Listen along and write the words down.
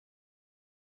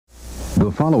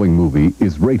The following movie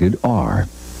is rated R.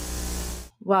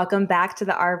 Welcome back to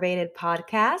the R-Rated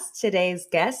podcast. Today's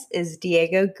guest is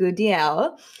Diego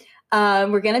Gudiel.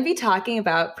 We're going to be talking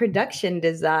about production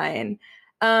design.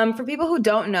 For people who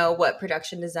don't know what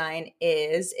production design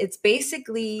is, it's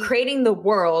basically creating the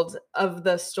world of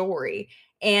the story.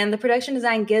 And the production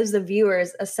design gives the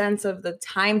viewers a sense of the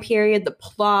time period, the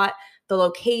plot, the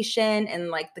location,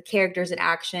 and like the characters and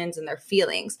actions and their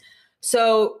feelings.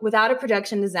 So without a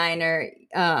production designer,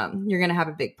 you're going to have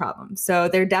a big problem. So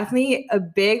they're definitely a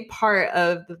big part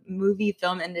of the movie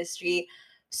film industry.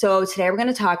 So today we're going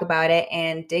to talk about it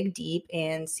and dig deep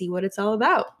and see what it's all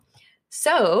about.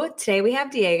 So today we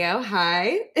have Diego.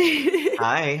 Hi.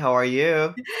 Hi, how are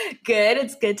you? Good.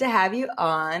 It's good to have you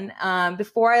on.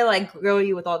 Before I grill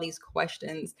you with all these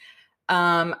questions,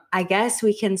 I guess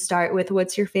we can start with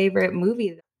what's your favorite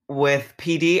movie? With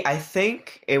PD, I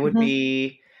think it would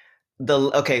be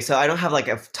so I don't have like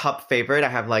a top favorite. I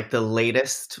have like the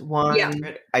latest one. Yeah.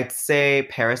 I'd say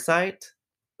Parasite.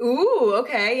 Ooh,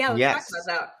 okay. Yeah, let's Yes. talk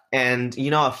about that. And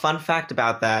a fun fact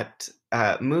about that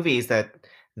movie is that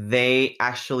they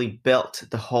actually built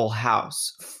the whole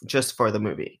house just for the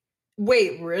movie.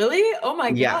 Wait, really? Oh my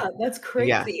Yeah. God, that's crazy.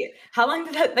 Yeah. How long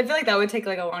did that? I feel like that would take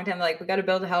like a long time. Like, we got to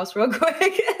build a house real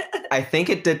quick. I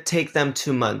think it did take them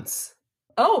 2 months.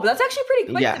 Oh, but that's actually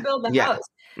pretty quick Yeah. to build the Yeah. house.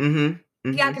 Mm-hmm.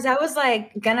 Yeah, because I was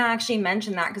like gonna actually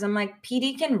mention that because I'm like,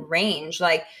 PD can range.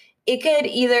 Like, it could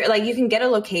either like you can get a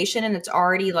location and it's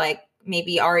already like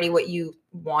maybe already what you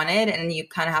wanted, and you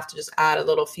kind of have to just add a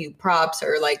little few props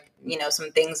or like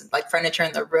some things like furniture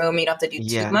in the room. You don't have to do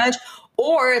too much,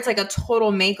 or it's like a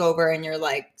total makeover and you're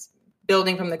like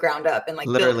building from the ground up and like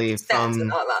Literally sets from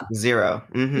and all that. zero.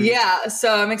 Mm-hmm. Yeah,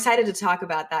 so I'm excited to talk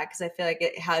about that because I feel like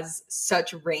it has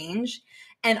such range.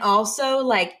 And also,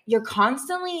 like, you're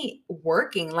constantly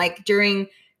working, like, during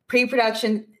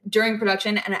pre-production, during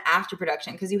production, and after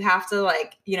production, because you have to,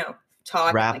 like,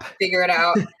 talk, and, like, figure it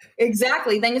out.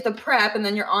 Exactly. Then you have to prep, and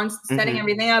then you're on setting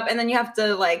everything up, and then you have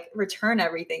to, like, return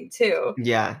everything, too.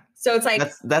 Yeah. So it's like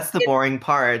that's the boring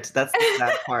part. That's the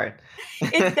sad part.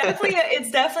 It's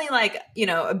definitely like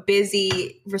a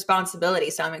busy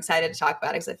responsibility. So I'm excited to talk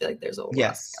about it because I feel like there's a lot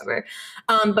to cover.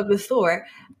 But before,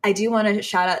 I do want to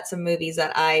shout out some movies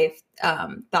that I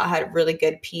thought had really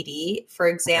good PD. For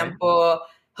example,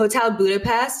 Hotel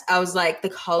Budapest. I was like,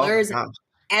 the colors, and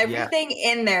everything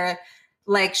in there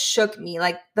like shook me.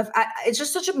 Like it's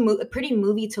just such a pretty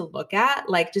movie to look at,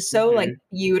 like just so like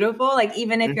beautiful, like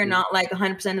even if you're not like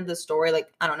 100% of the story, like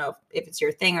I don't know if it's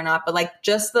your thing or not, but like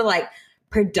just the like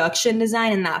production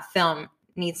design in that film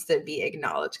needs to be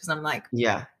acknowledged because I'm like,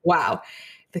 wow,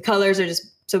 the colors are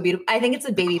just so beautiful. I think it's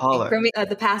a baby thing for me,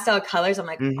 the pastel colors. I'm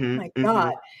like, oh my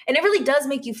God. And it really does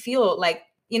make you feel like,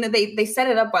 they set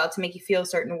it up well to make you feel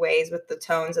certain ways with the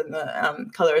tones and the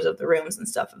colors of the rooms and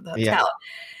stuff of the hotel. Yeah.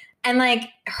 And like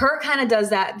Her kind of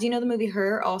does that. Do you know the movie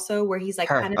Her also, where he's like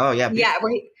kind of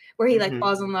where he like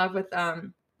falls in love with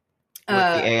the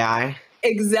AI.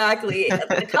 Exactly.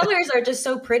 The colors are just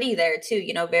so pretty there too,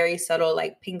 very subtle,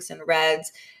 like pinks and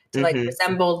reds to like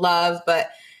resemble love,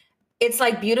 but it's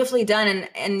like beautifully done.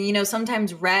 And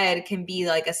sometimes red can be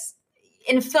like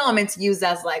in film, it's used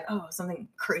as like, oh, something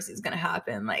crazy is going to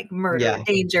happen, like murder,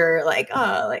 danger, like,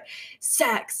 oh, like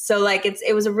sex. So like,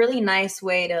 it was a really nice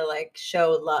way to like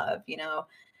show love,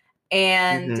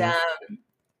 and,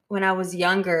 when I was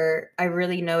younger, I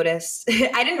really noticed,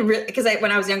 I didn't really, because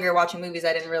when I was younger watching movies,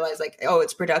 I didn't realize like, oh,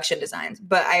 it's production designs,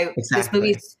 but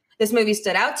this movie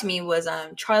stood out to me was,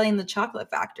 Charlie and the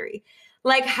Chocolate Factory.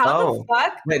 Like, how the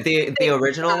fuck? Wait, the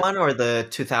original one or the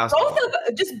 2000? Both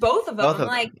of them. Both I'm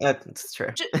like, that's true.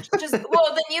 just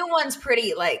well, the new one's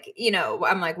pretty, like,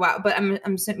 I'm like, wow. But I'm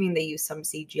assuming they use some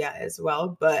CGI as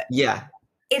well. But yeah,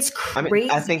 it's crazy.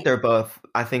 I think they're both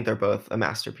a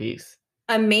masterpiece.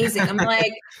 Amazing. I'm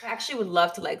like, I actually would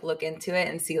love to like look into it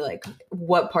and see like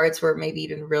what parts were maybe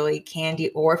even really candy,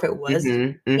 or if it was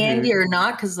candy or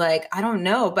not. Because like I don't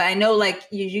know, but I know like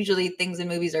usually things in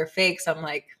movies are fake. So I'm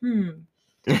like,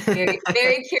 very,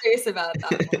 very curious about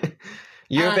that.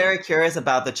 You're very curious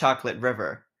about the Chocolate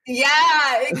River.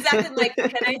 Yeah, exactly. Like, can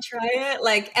I try it?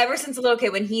 Like, ever since a little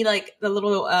kid, when he like the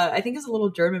little, I think it's a little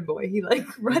German boy, he like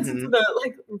runs into the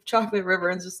like chocolate river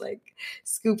and just like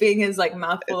scooping his like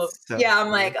mouthful of. I'm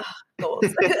like, oh, goals.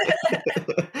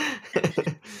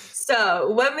 So,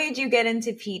 what made you get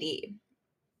into PD?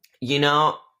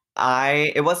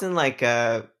 It wasn't like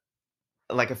a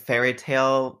fairy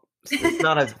tale. It's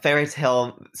not a fairy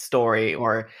tale story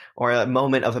or a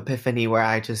moment of epiphany where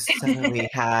I just suddenly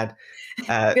had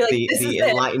the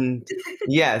enlightened.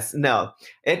 Yes, no.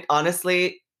 It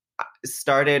honestly,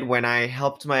 started when I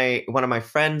helped one of my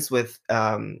friends with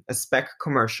a spec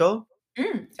commercial.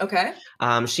 Okay.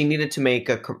 She needed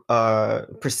to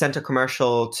present a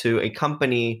commercial to a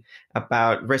company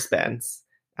about wristbands.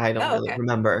 I don't really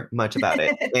remember much about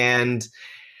it. And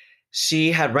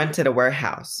she had rented a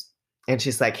warehouse. And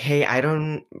she's like, hey,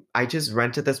 I just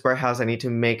rented this warehouse. I need to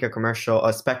make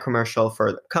a spec commercial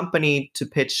for the company to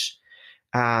pitch.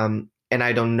 And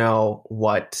I don't know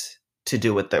what to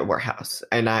do with the warehouse.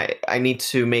 And I need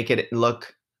to make it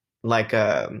look like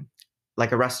a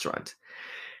restaurant.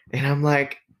 And I'm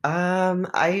like,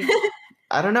 I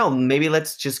don't know. Maybe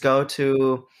let's just go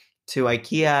to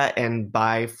IKEA and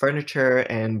buy furniture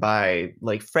and buy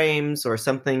like frames or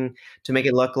something to make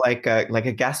it look like a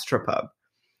gastropub.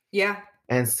 Yeah.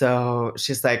 And so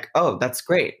she's like, oh, that's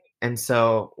great. And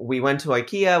so we went to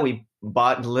IKEA. We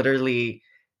bought literally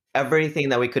everything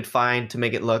that we could find to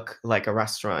make it look like a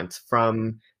restaurant,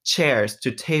 from chairs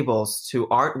to tables to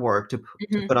artwork to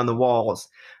put on the walls,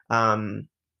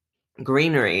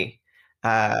 greenery.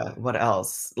 What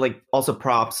else? Like also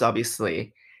props,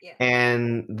 obviously. Yeah.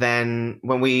 And then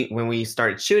when we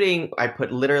started shooting, I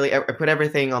put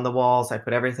everything on the walls. I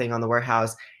put everything on the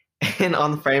warehouse, and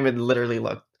on the frame, it literally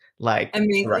looked like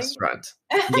amazing. A restaurant.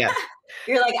 Yeah.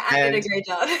 You're like, I did a great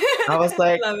job. I was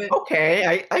like,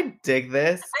 okay, I dig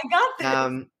this. I got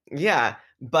this. Yeah,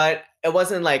 but it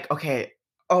wasn't like, okay,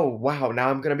 oh wow, now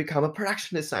I'm gonna become a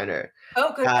production designer.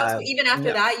 Oh, good. So even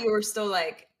after that, you were still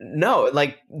like, no,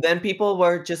 like then people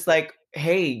were just like,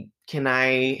 hey, can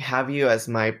I have you as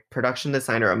my production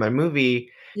designer on my movie?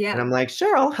 Yeah. And I'm like,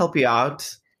 sure, I'll help you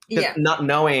out. Yeah. Not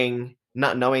knowing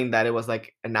that it was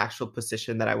like an actual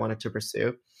position that I wanted to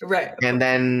pursue. Right. And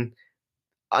then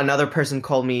another person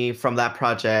called me from that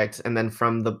project, and then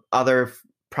from the other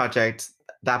project,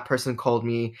 that person called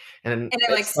me, and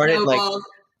it like started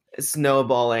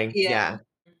snowballing. Yeah.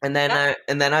 And then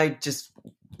I just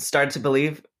started to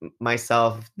believe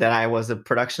myself that I was a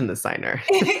production designer.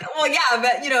 Well, yeah,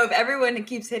 but if everyone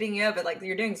keeps hitting you up, but like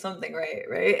you're doing something right?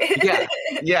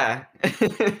 Yeah.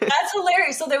 That's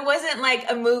hilarious. So there wasn't like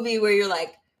a movie where you're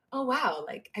like, oh wow,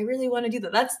 like I really want to do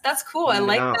that. That's cool. I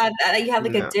like that you have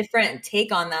like a different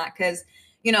take on that, because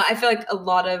I feel like a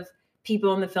lot of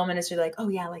people in the film industry are like, oh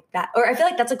yeah, like that. Or I feel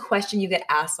like that's a question you get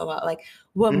asked a lot, like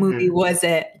what movie was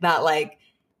it that like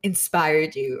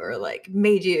inspired you or like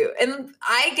made you? And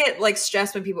I get like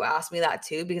stressed when people ask me that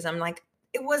too, because I'm like,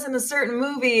 it wasn't a certain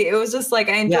movie. It was just like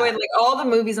I enjoyed like all the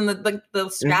movies and the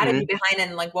strategy behind it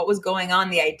and like what was going on,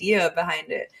 the idea behind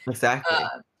it. Exactly.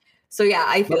 So yeah,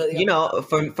 I feel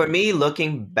for me,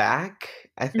 looking back,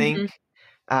 I think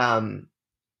I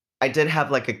did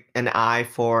have like an eye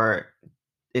for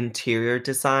interior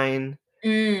design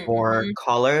or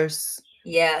colors.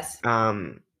 Yes.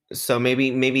 So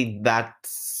maybe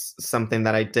that's something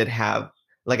that I did have,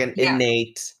 like an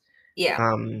innate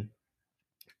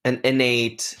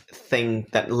thing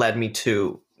that led me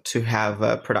to have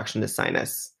a production design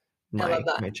as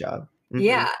my job.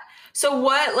 Yeah. So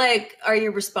what like are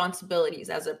your responsibilities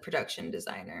as a production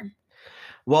designer?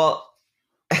 Well,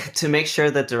 to make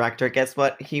sure the director gets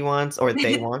what he wants or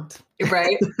they want.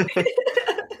 Right.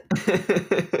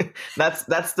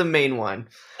 That's the main one.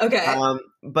 Okay.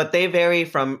 But they vary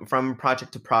from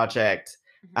project to project.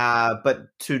 But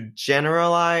to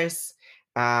generalize,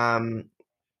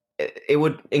 it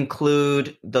would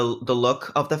include the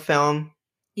look of the film.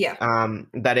 Yeah.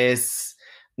 That is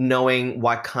knowing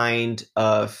what kind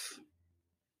of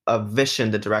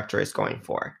vision the director is going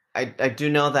for. I do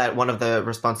know that one of the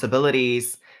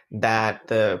responsibilities that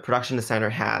the production designer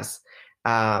has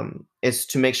is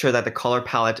to make sure that the color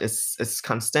palette is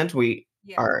constant. We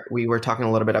were talking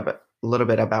a little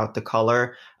bit about the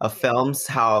color of films,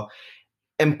 how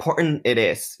important it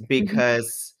is,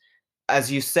 because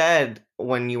as you said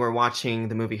when you were watching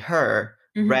the movie Her,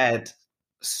 red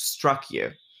struck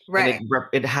you. Right. And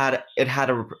it had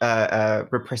a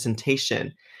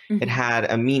representation. It had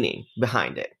a meaning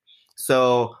behind it.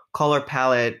 So color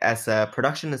palette as a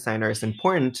production designer is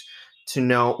important to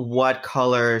know what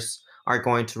colors are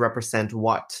going to represent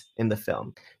what in the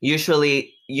film.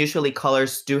 Usually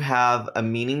colors do have a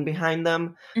meaning behind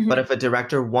them, but if a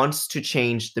director wants to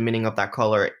change the meaning of that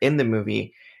color in the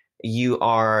movie,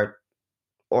 the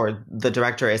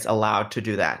director is allowed to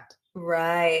do that.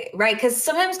 Right. Because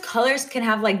sometimes colors can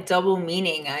have like double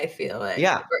meaning, I feel like.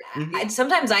 Yeah.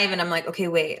 Sometimes I'm like, okay,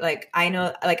 wait, like I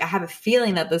know, like I have a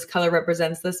feeling that this color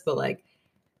represents this, but like,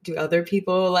 do other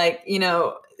people like,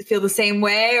 feel the same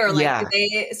way? Or like,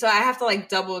 so I have to like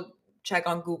double check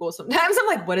on Google sometimes. I'm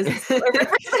like, what does this color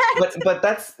represent? but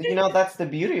that's, that's the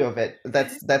beauty of it.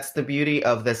 That's the beauty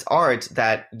of this art,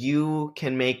 that you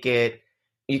can make it,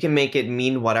 make it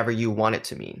mean whatever you want it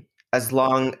to mean, as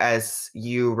long as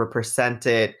you represent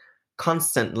it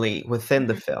constantly within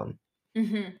the film.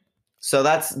 Mm-hmm. So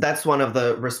that's one of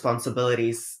the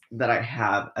responsibilities that I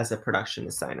have as a production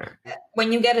designer.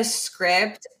 When you get a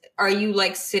script, are you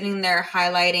like sitting there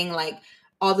highlighting like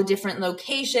all the different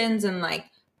locations and like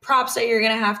props that you're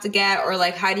gonna have to get, or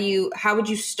like how would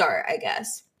you start, I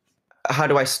guess? How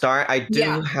do I start? I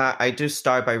do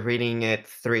start by reading it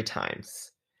 3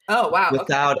 times. Oh wow.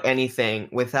 Without anything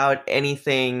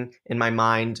in my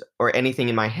mind or anything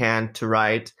in my hand to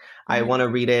write. Mm-hmm. I want to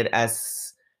read it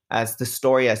as the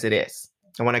story as it is.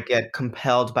 I want to get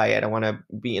compelled by it. I want to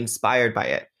be inspired by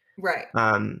it. Right.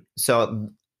 So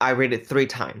I read it 3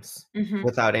 times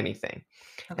without anything.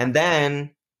 Okay. And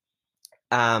then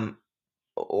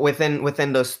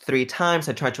within those 3 times,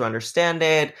 I try to understand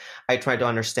it. I try to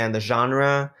understand the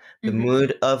genre, the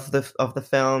mood of the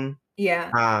film.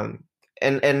 Yeah.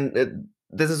 And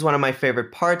this is one of my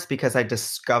favorite parts because I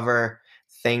discover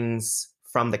things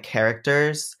from the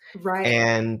characters. Right.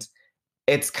 And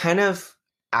it's kind of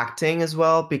acting as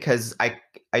well, because I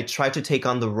try to take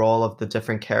on the role of the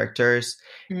different characters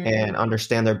and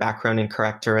understand their background and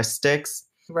characteristics.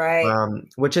 Right.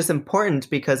 Which is important,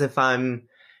 because if I'm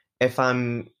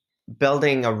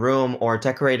building a room or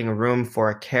decorating a room for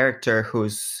a character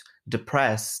who's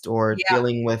depressed or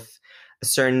dealing with a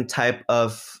certain type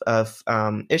of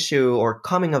issue or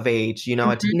coming of age,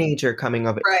 a teenager coming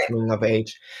of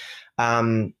age,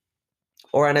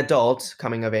 or an adult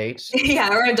coming of age. Yeah,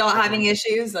 or an adult having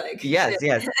issues. Like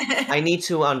yes. I need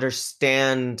to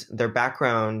understand their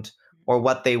background or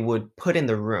what they would put in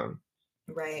the room.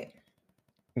 Right.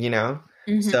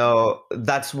 So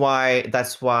that's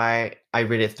why I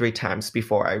read it 3 times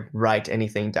before I write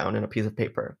anything down in a piece of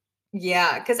paper.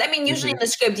 Yeah, because I mean, usually in the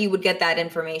script you would get that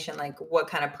information, like what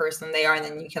kind of person they are, and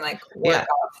then you can like work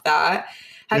off that.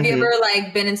 Have you ever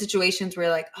like been in situations where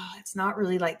like, oh, it's not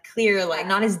really like clear, like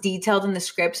not as detailed in the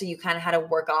script, so you kind of had to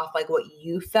work off like what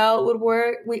you felt would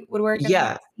work?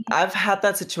 Yeah, I've had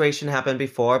that situation happen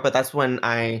before, but that's when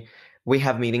we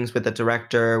have meetings with the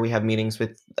director, we have meetings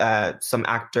with some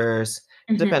actors.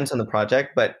 It depends on the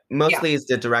project, but mostly it's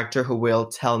the director who will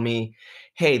tell me,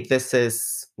 hey, this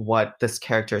is what this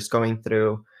character is going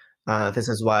through. This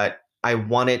is what I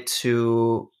want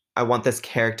this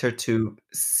character to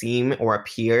seem or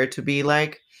appear to be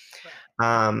like.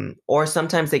 Or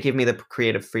sometimes they give me the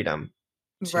creative freedom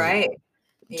to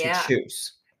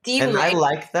choose. I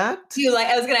like that.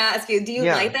 I was going to ask you, do you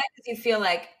like that? Because you feel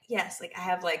like, yes, like I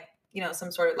have like,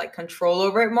 some sort of like control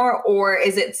over it more, or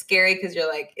is it scary because you're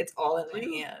like, it's all in my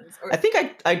hands? I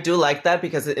think I do like that,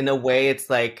 because in a way it's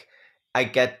like I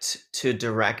get to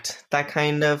direct that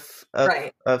kind of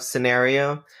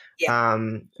scenario. Yeah.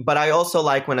 But I also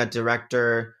like when a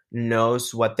director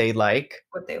knows what they like,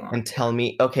 what they want, and tell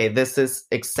me, okay, this is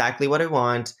exactly what I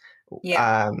want.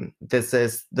 Yeah. This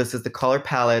is the color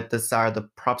palette. These are the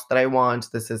props that I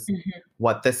want. This is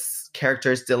what this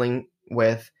character is dealing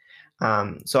with.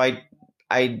 So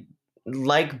I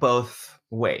like both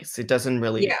ways. It doesn't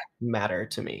really matter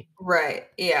to me. Right.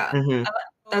 Yeah.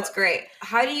 That's great.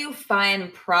 How do you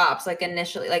find props? Like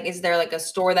initially, like, is there like a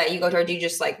store that you go to, or do you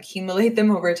just like accumulate them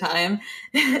over time?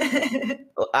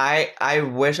 I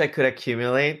wish I could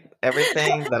accumulate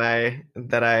everything that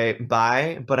I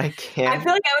buy, but I can't. I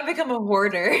feel like I would become a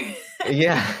hoarder.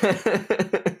 Yeah.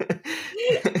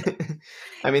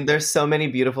 I mean, there's so many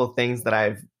beautiful things that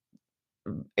I've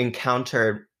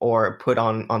encountered or put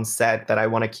on set that I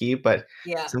want to keep, but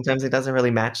sometimes it doesn't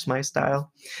really match my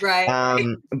style. Right.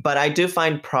 But I do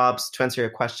find props, to answer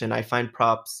your question, I find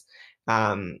props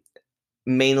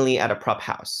mainly at a prop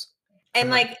house. And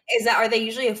like, are they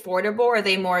usually affordable, or are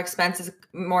they more expensive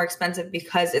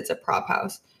because it's a prop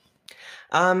house?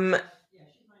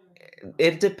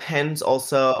 It depends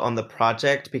also on the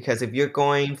project, because if you're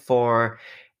going for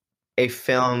a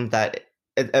film that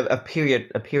a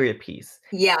period piece.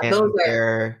 Yeah, and those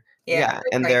are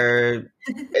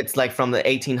it's like from the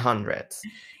 1800s.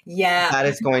 Yeah. That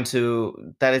is going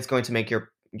to make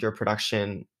your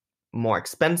production more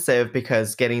expensive,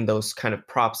 because getting those kind of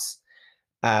props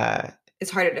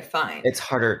it's harder to find. It's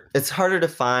harder to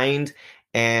find,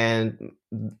 and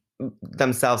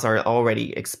themselves are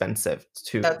already expensive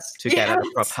to get at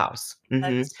a prop house.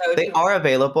 So they are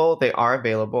available,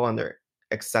 and they're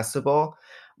accessible,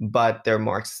 but they're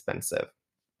more expensive.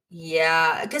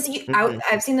 Yeah, because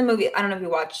I've seen the movie. I don't know if you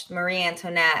watched Marie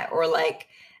Antoinette, or like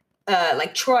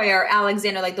Troy or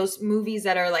Alexander, like those movies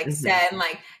that are like set in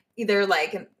like either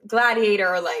like Gladiator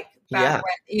or like back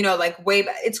when, like way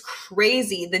back. It's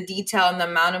crazy, the detail and the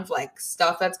amount of like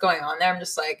stuff that's going on there. I'm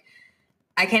just like,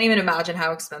 I can't even imagine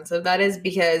how expensive that is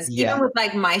because even with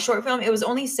like my short film, it was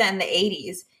only set in the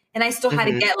 80s. And I still had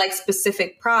to get like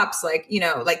specific props, like, you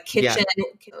know, like kitchen,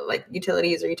 like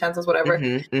utilities or utensils, whatever,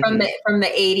 from the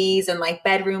 80s and like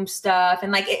bedroom stuff.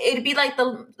 And like it'd be like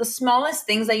the smallest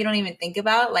things that you don't even think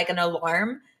about, like an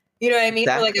alarm. You know what I mean?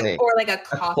 Exactly. Or like a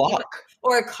coffee clock.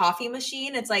 Or a coffee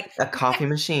machine. It's like a coffee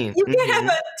machine. You can't have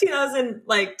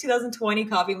a 2020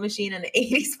 coffee machine in an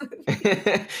 80s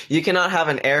movie. You cannot have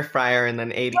an air fryer in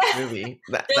an 80s movie.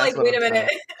 They're like, wait a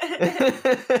minute.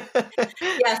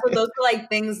 Yeah, so those were like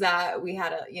things that we had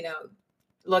to, you know,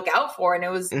 look out for. And it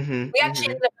was we actually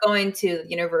ended up going to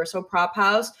Universal Prop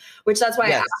House, which that's why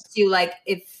I asked you like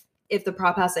if the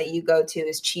prop house that you go to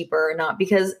is cheaper or not,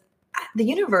 because the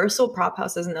Universal Prop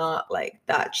House is not like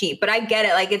that cheap, but I get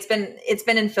it. Like it's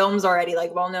been in films already,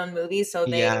 like well-known movies. So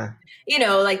they, you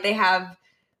know, like they have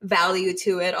value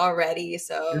to it already.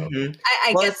 So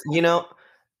I guess, you know,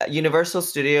 Universal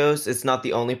Studios is not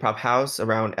the only prop house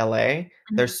around LA.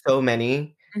 There's so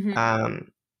many.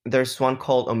 There's one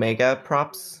called Omega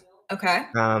Props. Okay.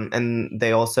 And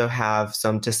they also have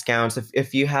some discounts.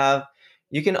 If you have,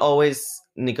 you can always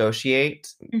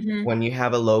negotiate when you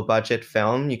have a low budget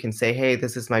film. You can say, hey,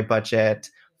 this is my budget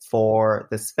for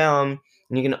this film.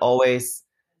 And you can always,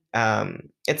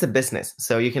 it's a business.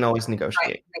 So you can always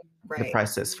negotiate the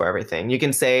prices for everything. You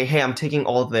can say, hey, I'm taking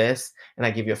all this and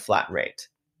I give you a flat rate.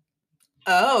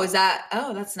 Oh,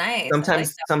 that's nice.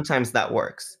 Sometimes that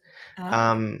works.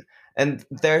 And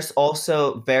there's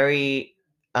also very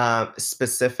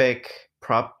specific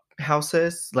prop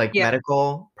houses, like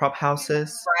medical prop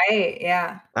houses. Right,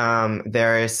 yeah.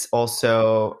 There is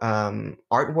also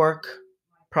artwork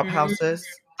prop houses.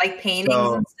 Like paintings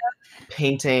and stuff?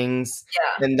 Paintings.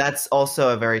 Yeah. And that's also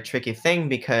a very tricky thing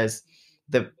because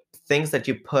the things that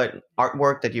you put,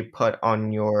 artwork that you put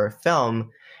on your film,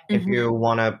 if you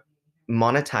want to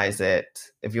monetize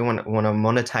it, if you want to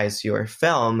monetize your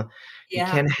film, you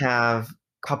can have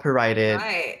copyrighted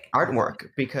artwork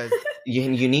because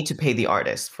you need to pay the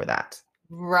artist for that.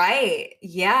 Right.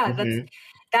 Yeah.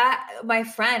 My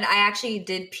friend, I actually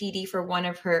did PD for one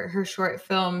of her short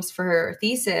films for her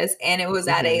thesis, and it was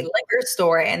at a liquor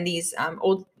store, and these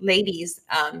old ladies,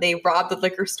 they robbed the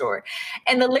liquor store,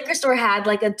 and the liquor store had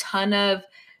like a ton of,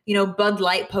 you know, Bud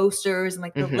Light posters and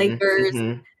like the Lakers,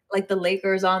 like the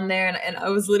Lakers on there. And I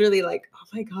was literally like, oh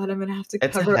my God, I'm going to have to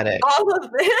cover all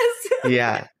of this.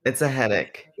 Yeah, it's a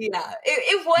headache. Yeah,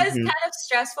 it was kind of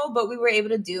stressful, but we were able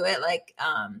to do it. Like,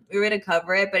 we were able to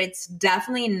cover it, but it's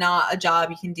definitely not a job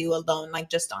you can do alone, like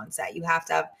just on set. You have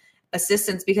to have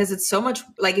assistance because it's so much,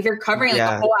 like if you're covering like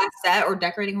a whole set or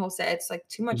decorating a whole set, it's like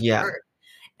too much work.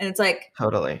 And it's like,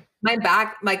 totally. My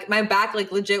back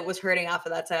like legit was hurting off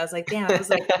of that. So I was like, damn, I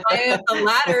was like climbing up the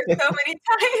ladder so many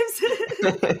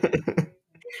times.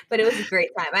 But it was a great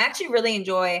time. I actually really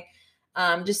enjoy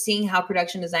just seeing how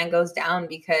production design goes down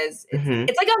because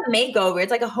it's like a makeover. It's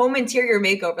like a home interior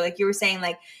makeover. Like you were saying,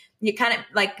 like you kind of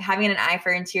like having an eye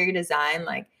for interior design.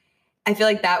 Like I feel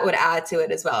like that would add to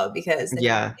it as well because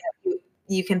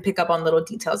you can pick up on little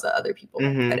details that other people put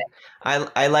in.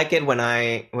 I like it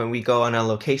when we go on a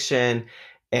location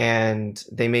and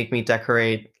they make me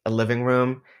decorate a living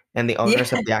room and the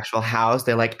owners of the actual house,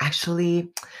 they're like, actually,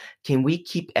 can we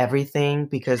keep everything?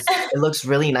 Because it looks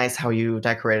really nice how you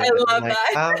decorated it. I love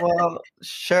that. Well,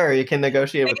 sure. You can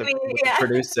negotiate with the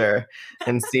producer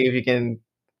and see if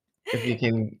you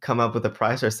can come up with a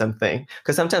price or something.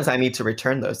 Because sometimes I need to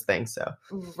return those things. So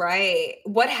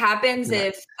what happens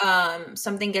if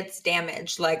something gets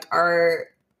damaged? Like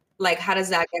how does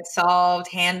that get solved,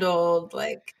 handled?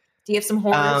 Like, do you have some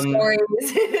horror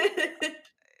stories?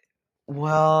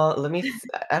 Well,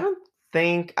 I don't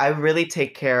think I really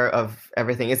take care of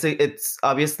everything. It's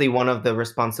obviously one of the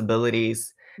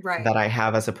responsibilities that I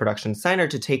have as a production designer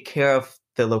to take care of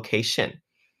the location.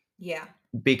 Yeah.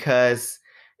 Because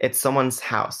it's someone's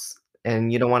house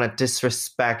and you don't want to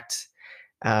disrespect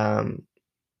the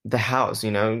house, you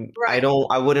know.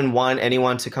 I wouldn't want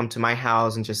anyone to come to my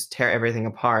house and just tear everything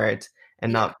apart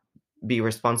and not be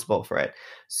responsible for it.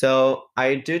 So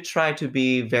I do try to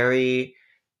be very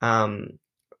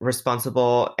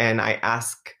responsible, and I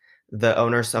ask the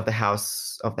owners of the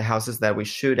houses that we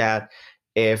shoot at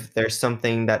if there's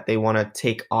something that they want to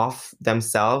take off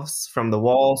themselves from the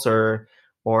walls or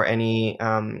any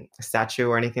statue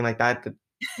or anything like that,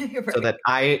 so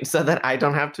that I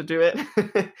don't have to do it.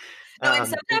 No, and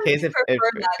sometimes I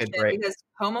prefer that shit because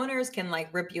homeowners can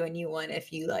like rip you a new one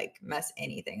if you like mess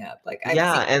anything up. Like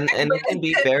and it can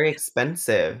be very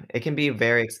expensive. It can be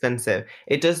very expensive.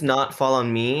 It does not fall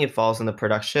on me. It falls on the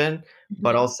production,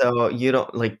 but also you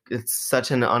don't like. It's such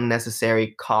an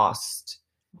unnecessary cost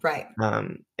Right.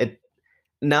 It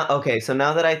now okay. So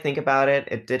now that I think about it,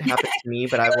 it did happen to me,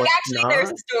 but I was actually, not.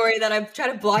 there's a story that I'm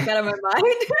trying to block out of my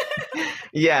mind.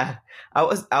 Yeah, I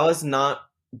was not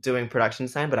doing production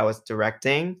design, but I was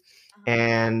directing,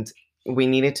 and we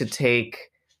needed to take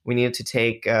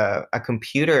a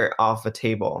computer off a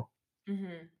table,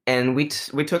 and we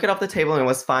took it off the table and it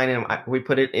was fine, and we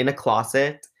put it in a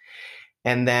closet,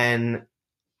 and then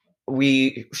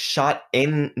we shot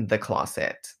in the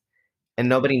closet, and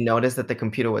nobody noticed that the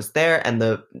computer was there, and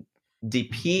the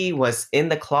DP was in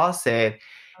the closet.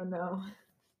 Oh no!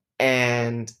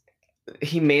 And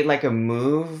he made like a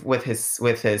move with his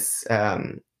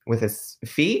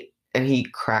feet, and he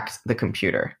cracked the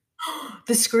computer.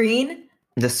 The screen.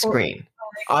 The screen.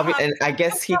 And I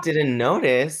guess he didn't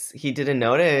notice.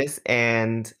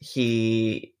 And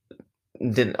he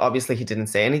didn't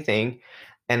say anything.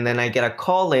 And then I get a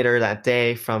call later that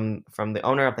day from the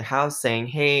owner of the house saying,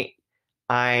 "Hey,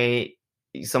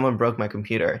 someone broke my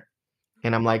computer."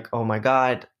 And I'm like, "Oh my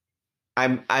God.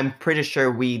 I'm pretty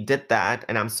sure we did that,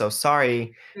 and I'm so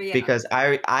sorry because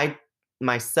I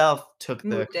myself took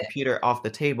the computer off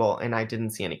the table and I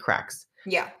didn't see any cracks.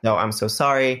 Yeah. So I'm so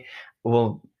sorry.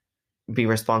 We'll be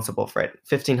responsible for it.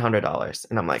 $1,500."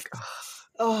 And I'm like,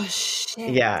 oh shit.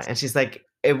 Yeah. And she's like,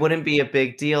 "It wouldn't be a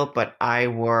big deal, but I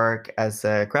work as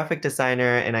a graphic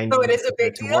designer and I need it is a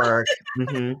big to work."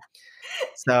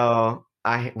 So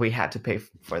we had to pay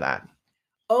for that.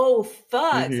 Oh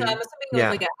fuck! So I'm assuming it was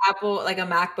like an Apple, like a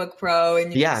MacBook Pro,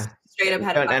 and you straight up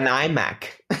had an iMac.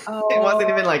 It wasn't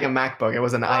even like a MacBook; it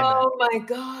was an iMac. Oh my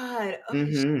God!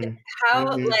 Oh,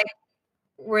 how like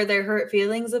were there hurt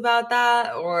feelings about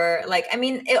that, or like? I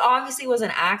mean, it obviously was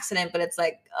an accident, but it's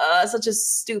like such a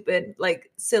stupid,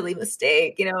 like silly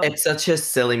mistake, you know? It's such a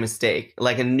silly mistake,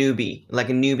 like a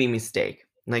newbie mistake.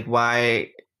 Like why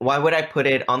would I put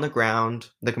it on the ground,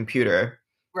 the computer,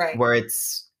 right, where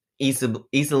it's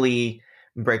easily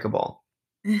breakable,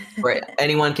 where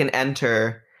anyone can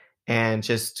enter and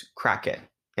just crack it,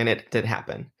 and it did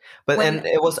happen. But then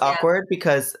it was awkward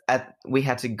because we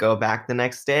had to go back the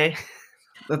next day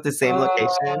at the same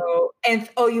location. And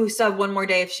you still have one more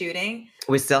day of shooting?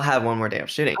 We still had one more day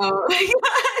of shooting. Oh my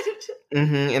God!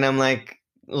 And I'm like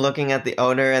looking at the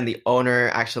owner, and the owner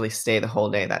actually stayed the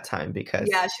whole day that time because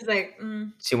she's like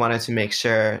she wanted to make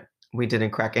sure we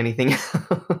didn't crack anything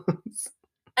else.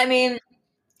 I mean,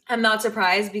 I'm not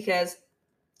surprised because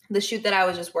the shoot that I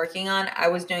was just working on, I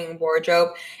was doing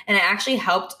wardrobe, and I actually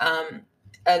helped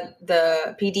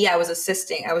the PD I was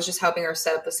assisting. I was just helping her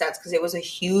set up the sets because it was a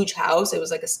huge house. It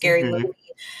was like a scary movie,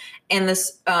 and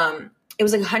this it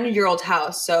was like 100-year-old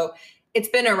house, so it's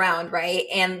been around, right?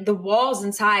 And the walls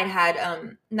inside had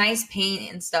nice paint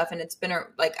and stuff, and it's been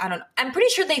I'm pretty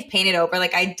sure they've painted over.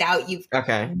 Like I doubt you've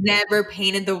never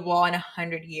painted the wall in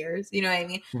 100 years. You know what I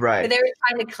mean? Right. But they were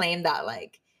trying to claim that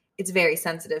like it's very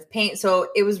sensitive paint, so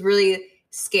it was really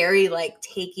scary, like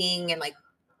taking and like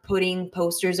putting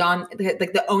posters on.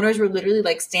 Like the owners were literally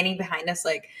like standing behind us,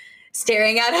 like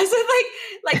staring at us and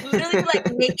like literally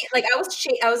like making like I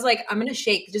was like I'm gonna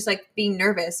shake, just like being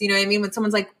nervous, you know what I mean, when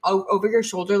someone's like over your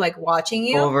shoulder, like watching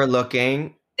you,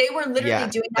 overlooking. They were literally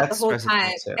doing that the whole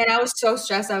time, and I was so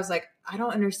stressed. I was like, I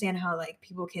don't understand how like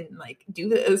people can like do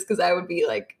this, because I would be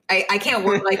like, I can't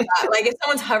work like that. Like if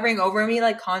someone's hovering over me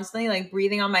like constantly, like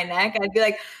breathing on my neck, I'd be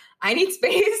like, I need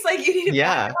space. Like you need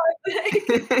to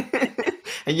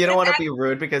and you don't want to be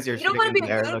rude because you're shooting in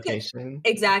their location.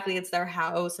 Exactly. It's their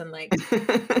house. And like,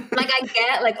 like I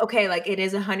get like, okay, like it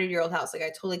is 100-year-old house. Like I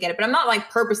totally get it, but I'm not like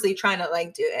purposely trying to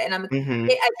like do it. And I feel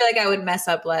like I would mess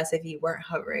up less if you weren't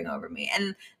hovering over me.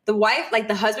 And the wife, like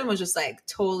the husband was just like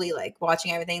totally like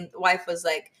watching everything. The wife was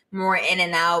like more in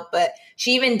and out, but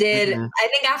she even did, I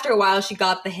think after a while she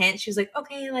got the hint. She was like,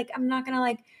 okay, like I'm not going to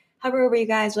like hover over you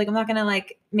guys. Like I'm not going to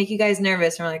like make you guys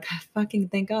nervous. And we're like, fucking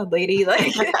thank God, lady.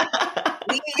 Like,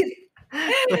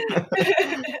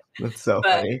 that's so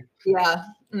funny. Yeah,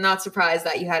 I'm not surprised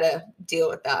that you had to deal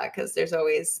with that, because there's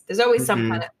always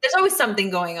something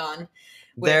going on.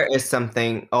 There is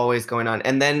something always going on.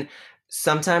 And then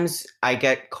sometimes I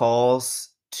get calls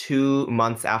 2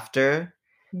 months after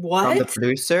from the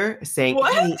producer saying,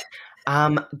 hey,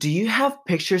 do you have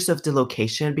pictures of the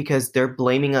location? Because they're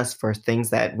blaming us for things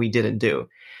that we didn't do.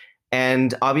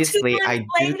 And obviously I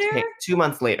do take 2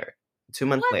 months later. 2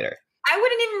 months later. I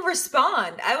wouldn't even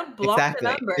respond. I would block the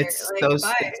number. It's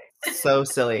so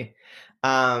silly.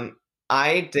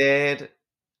 I did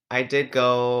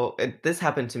go. This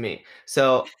happened to me.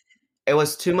 So it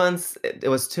was 2 months. It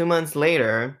was 2 months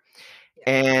later,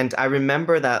 and I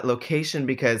remember that location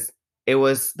because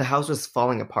the house was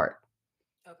falling apart.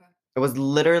 Okay. It was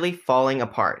literally falling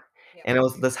apart, and it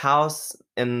was this house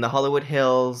in the Hollywood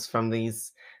Hills from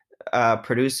these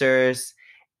producers,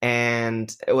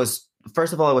 and it was,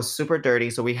 first of all, it was super dirty,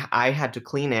 so I had to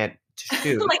clean it to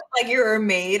shoot. like you were a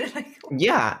maid.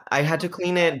 Yeah, I had to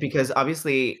clean it because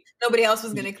obviously nobody else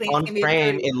was gonna clean on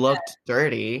frame. It looked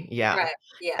dirty. Yeah, right.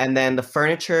 Yeah, and then the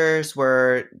furnitures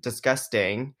were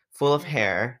disgusting, full of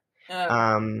hair. Did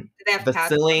they have the cats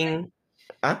ceiling.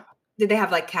 Did they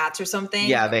have like cats or something?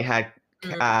 Yeah, they had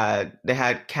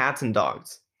cats and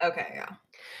dogs. Okay, yeah.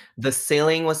 The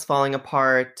ceiling was falling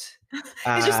apart.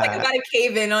 It's just like about to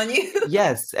cave in on you.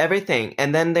 Yes, everything.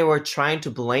 And then they were trying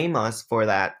to blame us for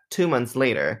that 2 months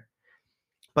later.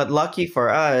 But lucky for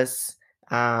us,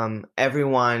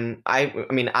 everyone,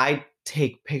 I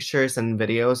take pictures and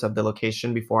videos of the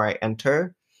location before I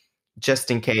enter,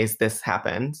 just in case this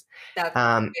happens.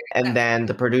 And then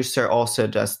the producer also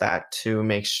does that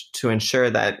to to ensure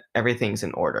that everything's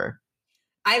in order.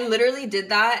 I literally did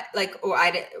that,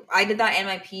 I did that, and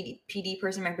my PD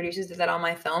person, my producers did that on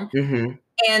my film. Mm-hmm.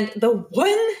 And the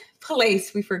one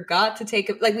place we forgot to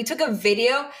take, we took a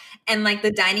video, and like the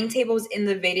dining table was in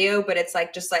the video, but it's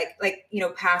like just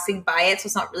passing by it, so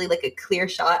it's not really like a clear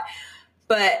shot.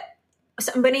 But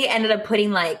somebody ended up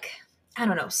putting I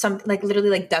don't know, some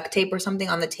literally duct tape or something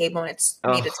on the table, and it's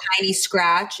made a tiny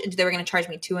scratch, and they were going to charge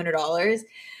me $200.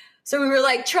 So we were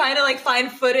trying to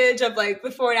find footage of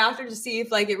before and after to see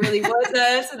if it really was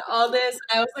us and all this.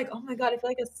 And I was like, oh my God, I feel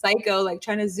like a psycho,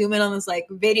 trying to zoom in on this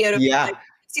video to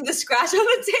see the scratch on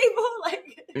the table.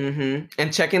 Mm-hmm.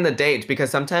 And checking the date,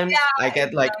 because sometimes I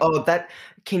get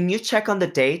can you check on the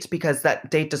date, because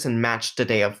that date doesn't match the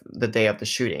day of the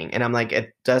shooting. And I'm like,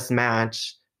 it does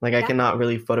match. I cannot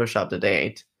really Photoshop the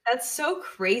date. That's so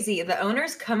crazy. The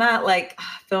owners come at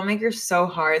filmmakers so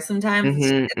hard sometimes.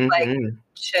 Mm-hmm, it's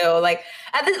chill.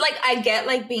 I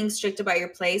get being strict about your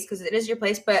place because it is your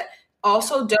place, but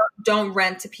also don't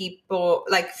rent to people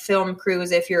film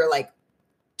crews if you're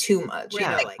too much.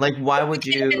 Yeah. You know? Why would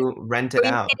you rent it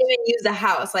out? You can't even use the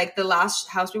house. The last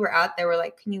house we were at, they were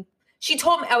like, "Can you?" She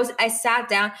told me I sat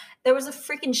down. There was a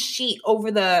freaking sheet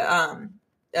over the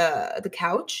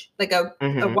couch, a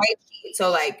white sheet,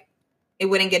 so it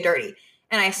wouldn't get dirty.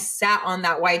 And I sat on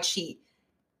that white sheet,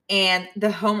 and the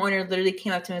homeowner literally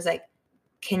came up to me and was like,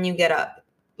 "Can you get up?"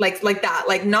 Like that,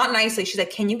 not nicely. She's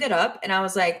like, "Can you get up?" And I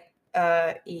was like,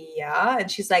 yeah. And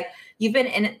she's like, you've been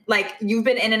in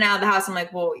and out of the house. I'm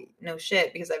like, well, no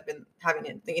shit, because I've been having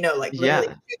it, literally.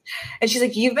 Yeah. And she's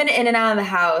like, you've been in and out of the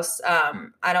house.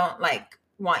 I don't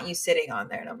want you sitting on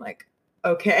there. And I'm like,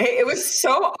 okay. It was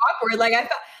so awkward. I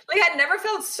felt I'd never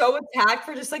felt so attacked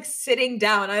for just sitting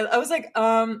down. I was like,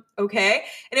 okay.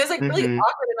 And it was really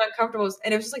awkward and uncomfortable.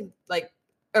 And it was just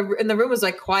and the room was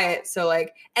quiet. So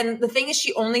and the thing is,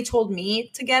 she only told me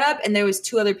to get up, and there was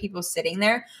 2 other people sitting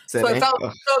there. So it felt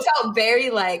very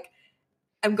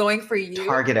I'm going for you.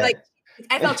 Targeted.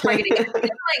 I felt targeted.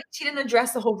 She didn't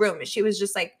address the whole room. She was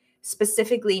just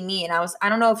specifically me. And I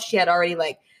don't know if she had already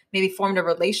maybe formed a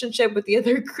relationship with the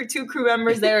other 2 crew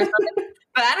members there or something.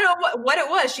 But I don't know what it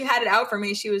was. She had it out for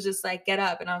me. She was just get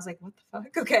up. And I was like, what the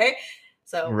fuck? Okay.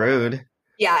 So rude.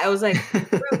 Yeah, I was like, I'm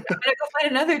going to go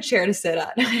find another chair to sit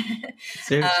on.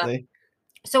 Seriously.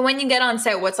 So when you get on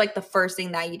set, what's the first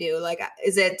thing that you do?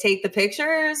 Is it take the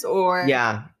pictures or?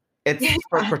 Yeah, it's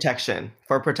for protection.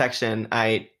 For protection,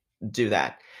 I do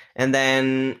that. And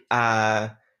then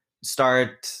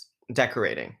start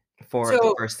decorating for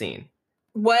the first scene.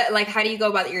 What, how do you go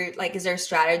about your, is there a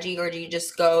strategy, or do you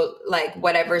just go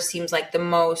whatever seems the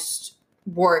most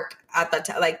work at that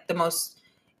time, the most,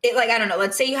 I don't know,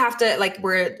 let's say you have to,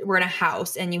 we're in a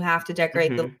house and you have to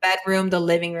decorate the bedroom, the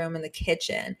living room, and the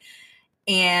kitchen.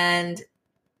 And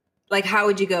how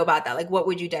would you go about that? What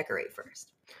would you decorate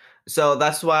first? So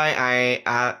that's why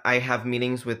I have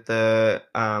meetings with the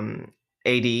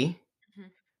AD,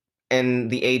 and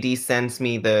the AD sends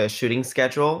me the shooting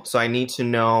schedule. So I need to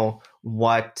know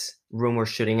what room we're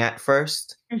shooting at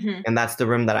first. And that's the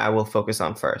room that I will focus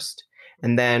on first.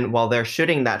 And then while they're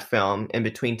shooting that film, in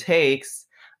between takes,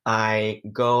 I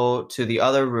go to the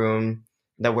other room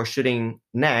that we're shooting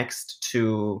next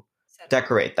to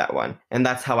decorate that one. And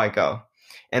that's how I go.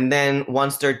 And then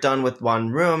once they're done with one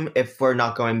room, if we're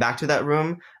not going back to that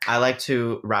room, I like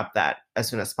to wrap that as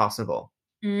soon as possible.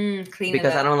 Clean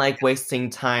because I don't like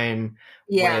wasting time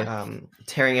with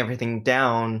tearing everything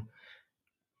down.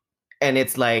 And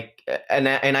it's and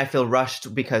I feel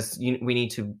rushed because we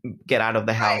need to get out of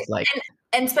the house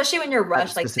and especially when you're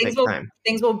rushed, things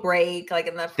will break in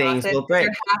the process. Things will break.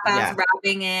 You're half-ass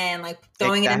wrapping it,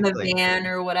 throwing it in the van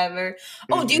or whatever.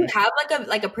 Oh, do you have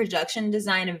a production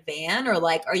design van, or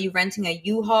are you renting a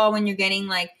U-Haul when you're getting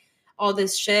all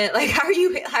this shit? How are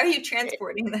you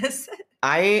transporting this?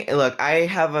 I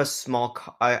have a small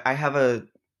I have a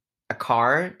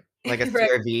car, like a Right.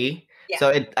 CRV. Yeah.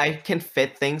 So I can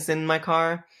fit things in my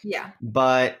car. Yeah.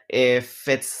 But if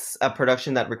it's a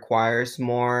production that requires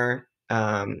more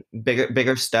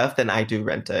bigger stuff, then I do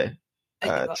rent a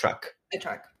truck. A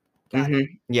truck. Got it.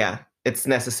 Yeah, it's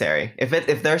necessary.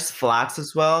 If there's flats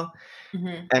as well,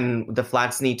 and the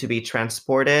flats need to be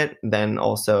transported, then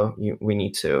also we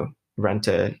need to rent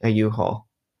a U-Haul.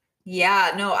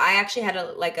 Yeah, no, I actually had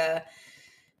a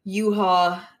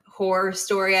U-Haul horror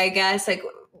story, I guess. Like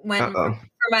when for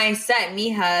my set,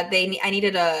 Mija, I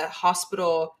needed a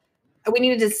hospital. We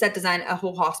needed to set design a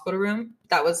whole hospital room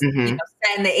that was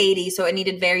set in the 80s, so it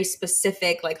needed very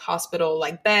specific like hospital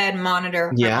like bed,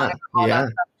 monitor, all that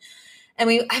stuff. And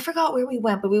I forgot where we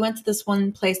went, but we went to this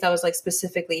one place that was like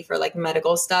specifically for like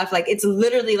medical stuff. Like it's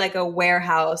literally like a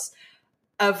warehouse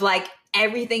of like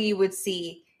everything you would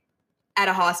see at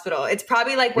a hospital. It's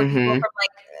probably like where people from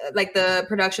like the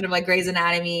production of like Grey's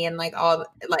Anatomy and like all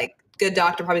like Good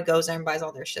Doctor probably goes there and buys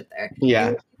all their shit there.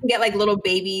 Yeah. You can get like little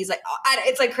babies, like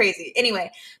it's like crazy.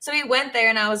 Anyway, so we went there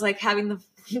and I was like having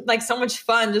like so much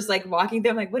fun just like walking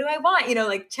through. I'm like, what do I want? You know,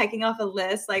 like checking off a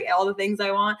list, like all the things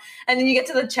I want. And then you get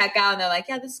to the checkout and they're like,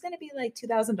 yeah, this is going to be like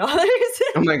 $2,000.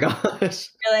 Oh my gosh.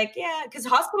 You're like, yeah, because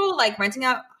like renting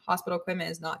out hospital equipment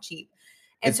is not cheap.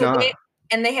 And it's so not.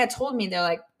 they had told me, they're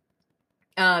like,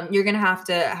 you're going to have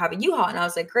a U-Haul. And I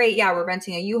was like, great. Yeah, we're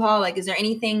renting a U-Haul. Like, is there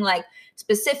anything like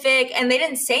specific? And they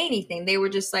didn't say anything. They were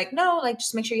just like, no, like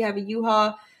just make sure you have a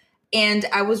U-Haul. And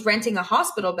I was renting a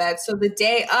hospital bed. So the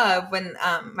day of when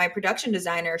my production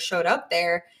designer showed up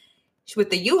there with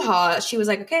the U-Haul, she was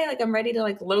like, okay, like I'm ready to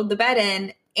like load the bed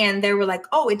in. And they were like,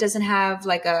 oh, it doesn't have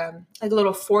like a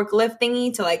little forklift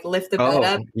thingy to like lift the bed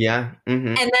up. Yeah.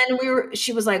 And then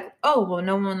she was like, oh, well,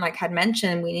 no one like had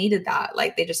mentioned we needed that.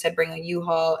 Like they just said, bring a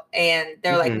U-Haul. And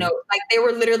they're like, no, like they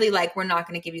were literally like, we're not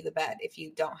going to give you the bed if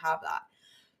you don't have that.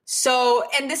 So,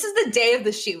 and this is the day of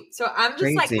the shoot. So I'm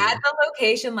just like at the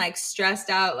location, like stressed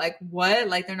out, like what?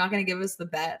 Like they're not going to give us the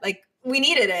bed. Like we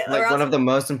needed it. Like one of the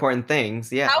most important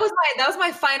things. Yeah. That was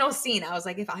my final scene. I was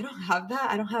like, if I don't have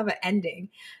that, I don't have an ending.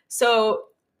 So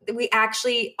we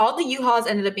actually, all the U-Hauls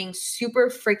ended up being super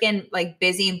freaking like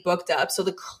busy and booked up. So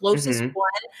the closest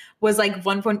one was like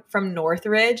one from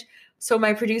Northridge. So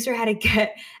my producer had to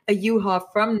get a U-Haul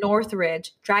from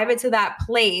Northridge, drive it to that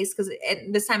place because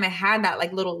this time I had that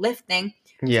like little lift thing.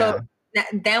 Yeah. So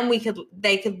then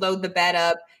they could load the bed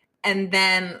up and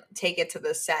then take it to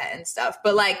the set and stuff.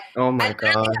 But like, oh my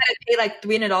god, I had to pay like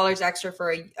 $300 extra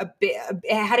for it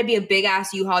had to be a big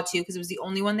ass U-Haul too because it was the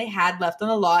only one they had left on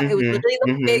the lot. It was literally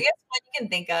the biggest one you can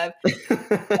think of.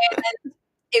 And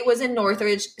it was in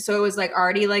Northridge, so it was like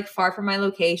already like far from my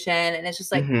location, and it's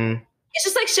just like. It's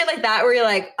just like shit like that where you're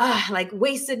like, like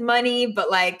wasted money,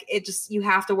 but like it just, you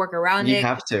have to work around it. You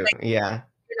have to, like, yeah.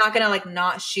 You're not going to like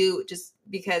not shoot just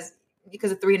because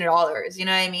of $300. You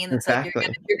know what I mean? It's exactly.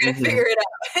 Like you're gonna figure it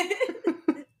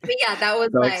out. But yeah, that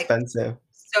was so like expensive.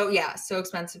 So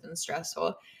expensive and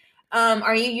stressful.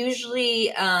 Are you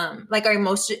usually like are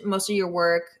most of your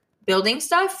work building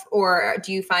stuff, or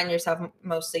do you find yourself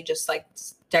mostly just like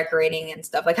decorating and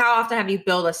stuff? Like how often have you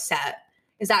built a set?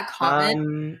 Is that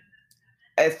common?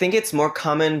 I think it's more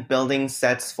common building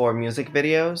sets for music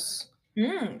videos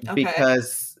okay.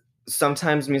 because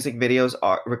sometimes music videos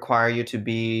require you to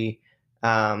be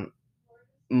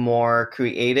more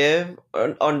creative.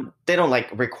 Or they don't like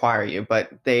require you,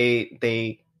 but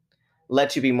they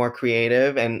let you be more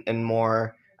creative and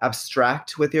more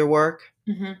abstract with your work.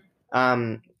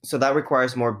 So that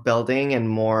requires more building and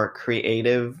more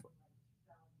creative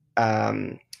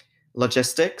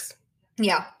logistics.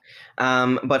 Yeah.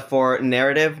 But for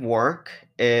narrative work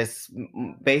is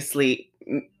basically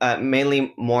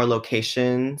mainly more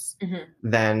locations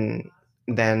than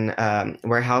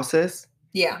warehouses.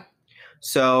 Yeah.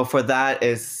 So for that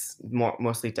is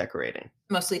mostly decorating.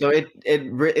 So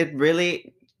it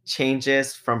really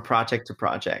changes from project to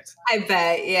project. I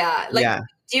bet. Yeah. Like,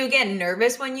 do you get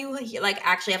nervous when you like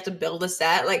actually have to build a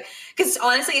set? Like, because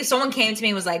honestly, if someone came to me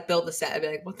and was like, "Build a set," I'd be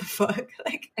like, "What the fuck?"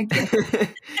 Like,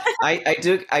 I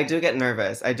do get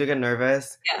nervous.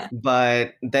 Yeah.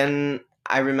 But then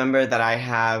I remember that I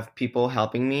have people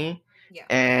helping me,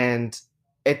 and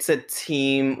it's a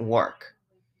team work.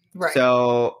 Right.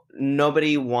 So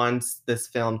nobody wants this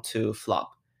film to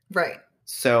flop. Right.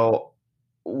 So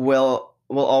we'll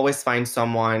always find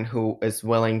someone who is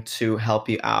willing to help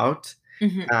you out.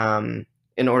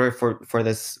 In order for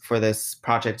this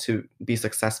project to be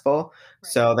successful.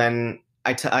 Right. So then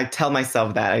I tell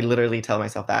myself that, I literally tell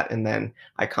myself that, and then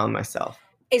I calm myself.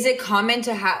 Is it common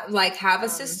to have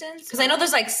assistants? Because I know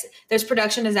there's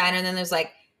production designer and then there's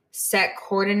like set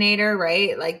coordinator,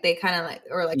 right? Like they kind of like,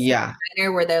 or like set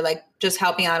designer where they're like just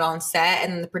helping out on set,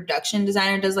 and then the production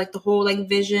designer does like the whole like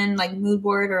vision, like mood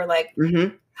board, or like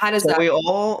how does that? We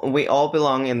all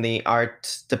belong in the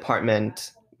art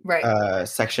department, right?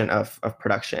 Section of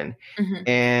production,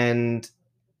 and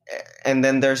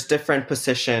then there's different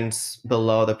positions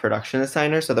below the production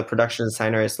designer. So the production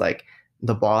designer is like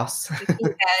the boss.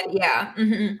 Yeah.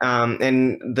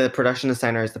 And the production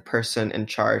designer is the person in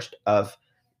charge of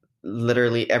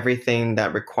literally everything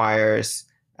that requires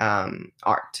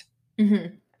art,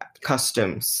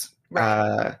 costumes,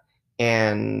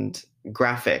 and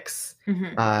graphics,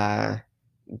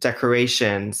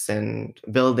 decorations and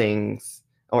buildings,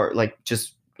 or like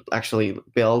just actually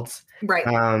builds. Right.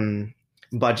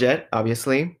 Budget,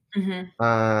 obviously.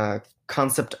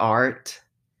 Concept art,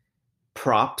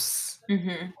 props.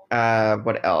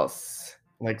 What else?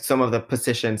 Like some of the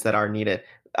positions that are needed.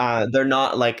 They're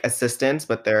not like assistants,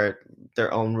 but they're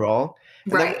their own role.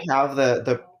 And then we have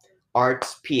the art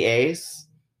PAs,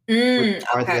 which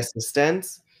are the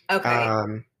assistants. Okay.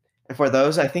 And for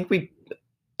those, I think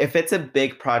if it's a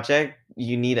big project,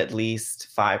 you need at least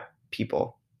 5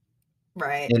 people,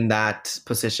 right, in that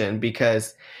position,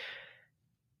 because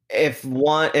if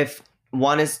one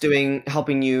is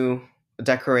helping you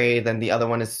decorate, then the other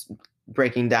one is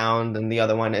breaking down, then the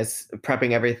other one is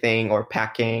prepping everything or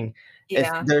packing.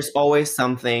 There's always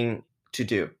something to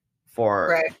do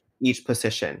for each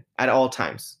position at all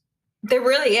times. There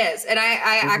really is. And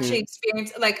I actually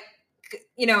experienced, like,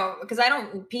 you know, because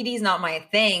PD is not my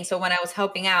thing. So when I was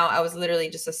helping out, I was literally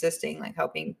just assisting, like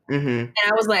helping. And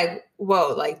I was like,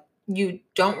 whoa, like you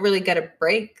don't really get a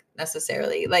break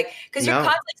necessarily. Like, because you're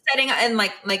constantly setting, and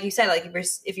like you said, like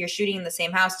if you're shooting in the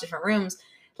same house, different rooms,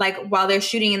 like while they're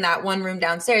shooting in that one room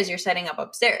downstairs, you're setting up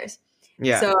upstairs.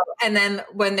 Yeah. So, and then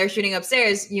when they're shooting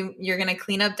upstairs, you're going to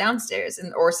clean up downstairs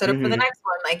or set up for the next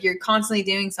one. Like you're constantly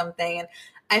doing something. And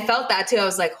I felt that too. I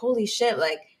was like, holy shit.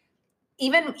 Like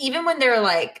even when they're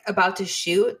like about to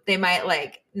shoot, they might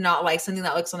like not like something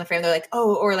that looks on the frame. They're like,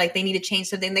 oh, or like they need to change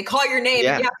something. They call your name.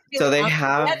 Yeah. So they I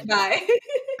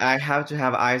have to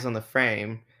have eyes on the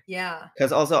frame. Yeah.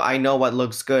 Because also I know what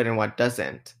looks good and what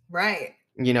doesn't. Right.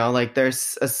 You know, like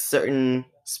there's a certain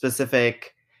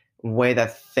specific way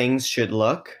that things should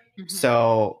look.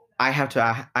 So I have to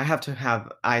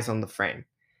have eyes on the frame.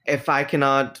 If I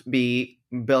cannot be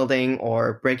building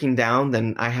or breaking down,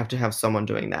 then I have to have someone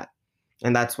doing that.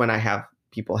 And that's when I have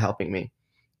people helping me.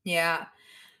 Yeah.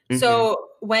 So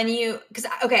when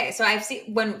so I've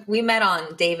seen when we met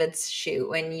on David's shoot,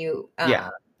 when you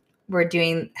were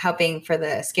helping for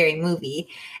the Scary Movie.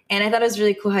 And I thought it was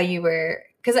really cool how you were,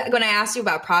 because when I asked you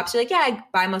about props, you're like, yeah, I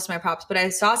buy most of my props. But I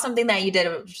saw something that you did,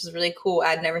 which was really cool,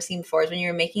 I'd never seen before, is when you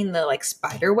were making the like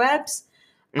spider webs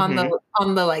on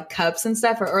the like cups and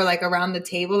stuff, or like around the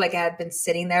table, like it had been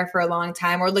sitting there for a long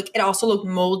time, or like it also looked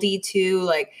moldy too.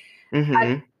 Like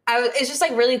it's just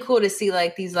like really cool to see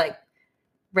like these like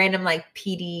random like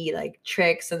PD like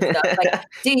tricks and stuff. Like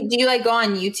do you like go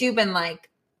on YouTube and like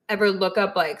ever look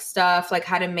up like stuff like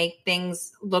how to make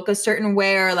things look a certain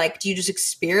way, or like do you just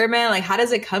experiment? Like how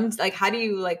does it come like how do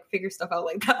you like figure stuff out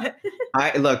like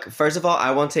that? First of all,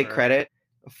 I won't take credit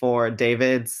for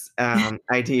David's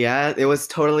idea. It was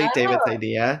totally David's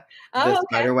idea, the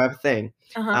spider web thing.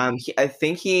 I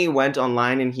think he went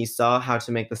online and he saw how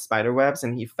to make the spider webs,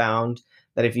 and he found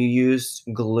that if you use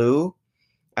glue,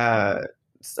 a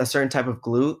certain type of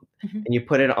glue, and you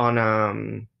put it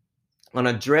on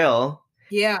a drill.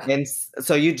 Yeah. And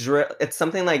so you drill, it's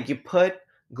something like you put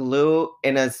glue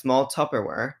in a small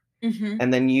Tupperware,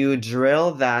 and then you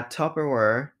drill that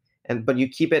Tupperware, but you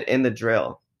keep it in the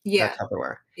drill. Yeah.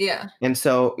 Tupperware. Yeah. And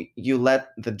so you let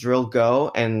the drill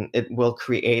go, and it will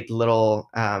create little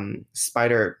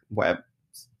spider web.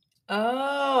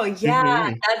 Oh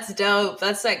yeah, that's dope.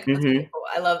 That's like that's really cool.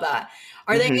 I love that.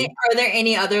 Are there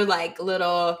any other like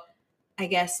little, I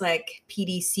guess like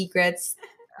PD secrets?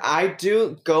 I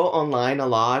do go online a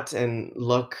lot and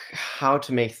look how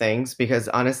to make things, because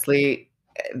honestly,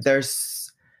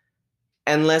 there's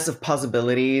endless of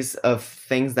possibilities of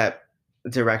things that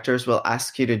directors will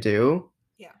ask you to do.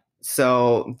 Yeah.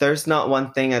 So there's not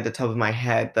one thing at the top of my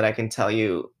head that I can tell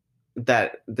you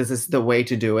that this is the way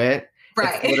to do it.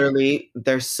 Right. It's literally,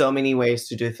 there's so many ways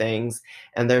to do things,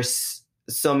 and there's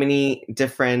so many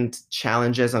different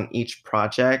challenges on each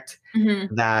project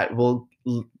that will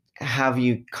have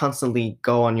you constantly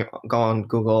go on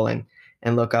Google and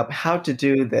look up how to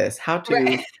do this, how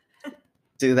to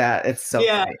do that. It's so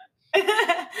funny.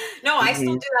 No, No, I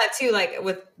still do that too, like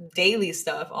with daily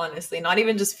stuff, honestly, not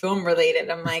even just film related.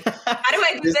 I'm like, how do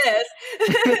I do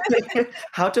this?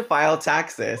 How to file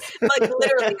taxes. Like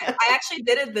literally, I actually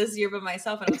did it this year by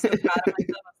myself and I was so proud of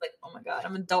myself. I was like, oh my God,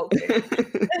 I'm an adult here.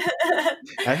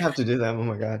 I have to do that. Oh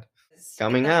my God. It's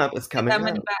coming up.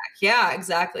 Back. Yeah,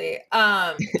 exactly.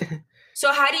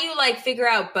 So how do you like figure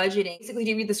out budgeting? Basically,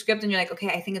 do you read the script and you're like, okay,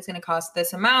 I think it's going to cost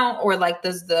this amount? Or like,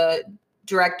 does the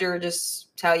director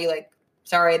just tell you like,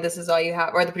 sorry, this is all you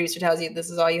have? Or the producer tells you this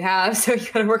is all you have, so you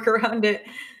got to work around it?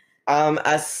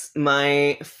 As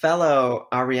my fellow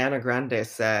Ariana Grande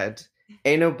said,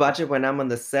 ain't no budget when I'm on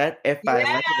the set. If I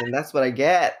like it, then that's what I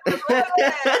get. I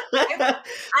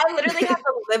literally have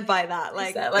to live by that.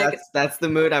 Like that's the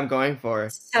mood I'm going for.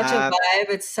 Such a vibe.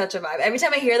 It's such a vibe. Every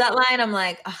time I hear that line, I'm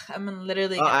like, I'm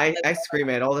literally. I scream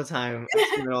it all the time.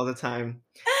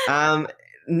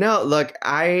 No, look,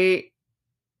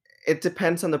 it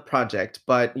depends on the project,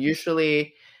 but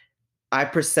usually I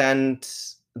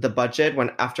present the budget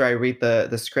after I read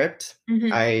the script.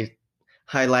 Mm-hmm. I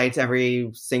highlight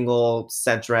every single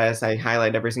set dress. I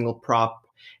highlight every single prop,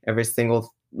 every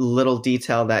single little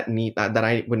detail that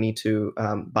I would need to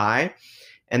buy.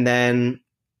 And then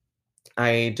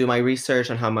I do my research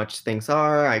on how much things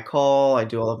are. I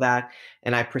do all of that.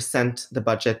 And I present the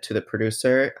budget to the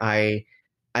producer. I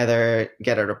either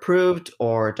get it approved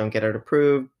or don't get it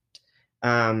approved.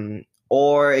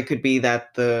 Or it could be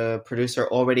that the producer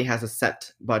already has a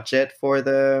set budget for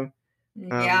the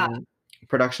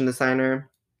production designer.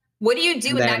 What do you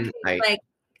do in that case?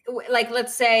 Like,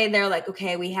 let's say they're like,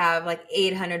 okay, we have like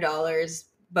 $800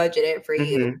 budgeted for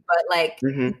you, but like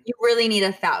you really need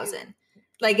 1,000.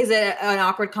 Like, is it an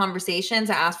awkward conversation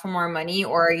to ask for more money,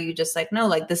 or are you just like, no,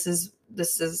 like this is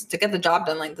to get the job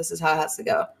done. Like, this is how it has to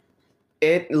go.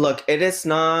 It is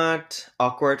not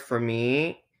awkward for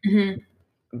me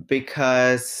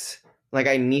because like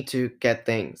I need to get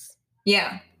things.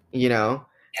 Yeah. You know,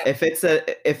 if it's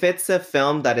a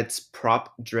film that it's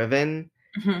prop driven,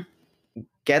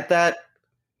 get that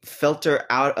filter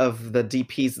out of the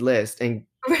DP's list and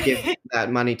give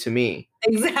that money to me.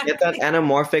 Exactly. Get that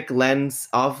anamorphic lens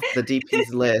off the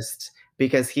DP's list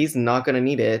because he's not going to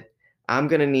need it. I'm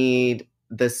going to need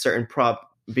this certain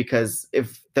prop because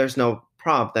if there's no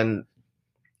prop, then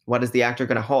what is the actor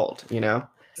going to hold, you know?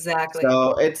 Exactly.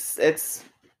 So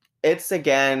it's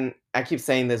again, I keep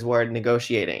saying this word,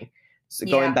 negotiating. So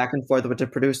going back and forth with the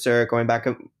producer, going back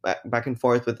and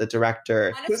forth with the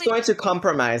director. Honestly, who's going to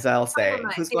compromise, I'll say.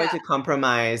 Who's going to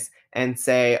compromise and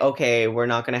say, okay, we're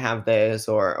not going to have this,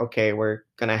 or okay, we're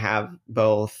going to have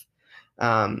both.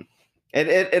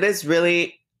 It is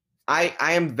really,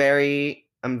 I'm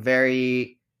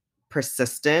very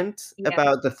persistent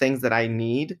about the things that I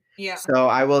need. Yeah. So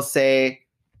I will say,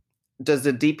 does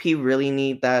the DP really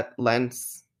need that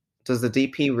lens? Does the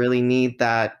DP really need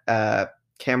that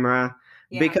camera?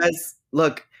 Yeah. Because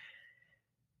look,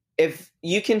 if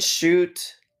you can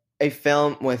shoot a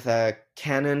film with a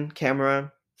Canon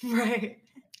camera, right,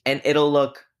 and it'll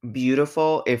look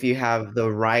beautiful if you have the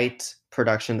right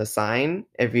production design,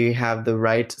 if you have the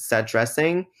right set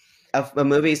dressing. A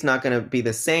movie is not going to be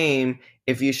the same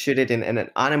if you shoot it in an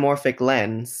anamorphic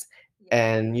lens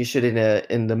and you shoot it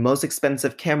in the most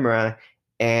expensive camera,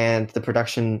 and the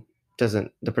production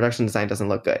design doesn't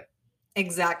look good.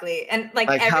 Exactly. And like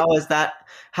how is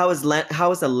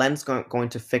a lens going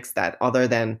to fix that other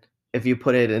than if you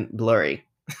put it in blurry?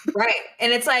 Right.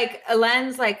 And it's like a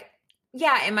lens, like,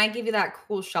 yeah, it might give you that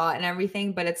cool shot and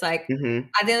everything, but it's like at the end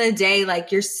of the day,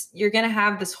 like you're gonna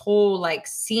have this whole like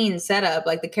scene set up.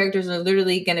 Like the characters are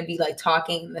literally gonna be like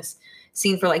talking in this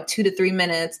scene for like 2 to 3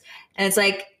 minutes. And it's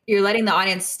like you're letting the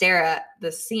audience stare at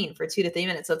the scene for 2 to 3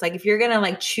 minutes. So it's like if you're gonna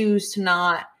like choose to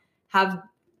not have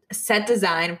set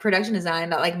design, production design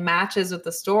that like matches with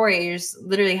the story, you're just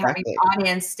literally having the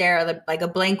audience stare at like a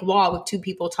blank wall with 2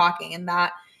 people talking, and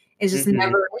that is just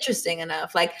never interesting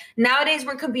enough. Like nowadays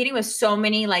we're competing with so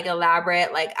many like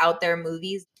elaborate like out there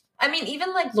movies. I mean,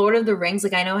 even like Lord of the Rings,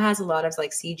 like I know it has a lot of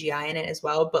like CGI in it as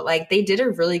well, but like they did a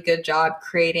really good job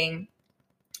creating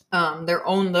their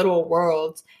own little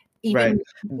worlds. Even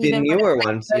the newer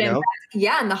ones, you know?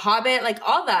 And The Hobbit, like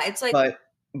all that. It's like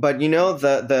But you know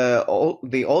the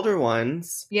older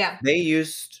ones, they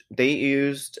used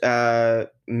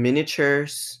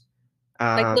miniatures,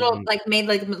 like made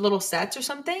like little sets or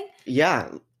something. Yeah.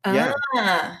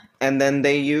 And then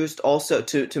they used also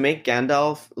to make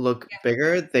Gandalf look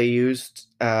bigger. They used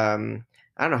I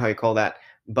don't know how you call that,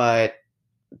 but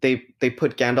they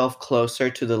put Gandalf closer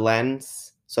to the lens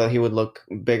so he would look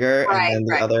bigger, and then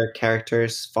the other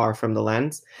characters far from the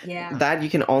lens. Yeah, that you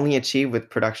can only achieve with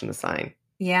production design.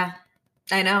 Yeah.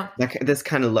 I know. Like this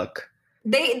kind of look.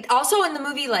 They also in the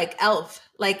movie like Elf,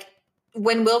 like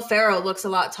when Will Ferrell looks a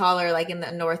lot taller, like in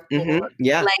the North Pole,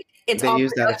 yeah, like it's they all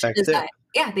use that production effect design. too.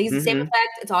 Yeah, they use the same effect.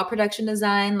 It's all production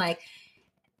design. Like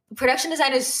production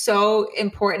design is so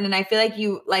important, and I feel like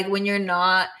you like when you're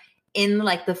not in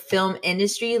like the film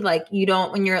industry, like you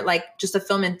don't when you're like just a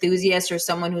film enthusiast or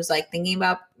someone who's like thinking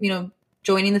about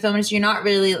joining the film industry, you're not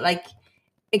really like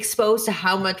exposed to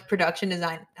how much production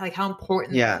design, like how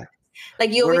important. Yeah,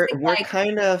 like you always think,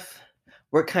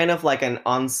 we're kind of like an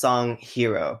unsung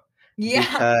hero. Yeah,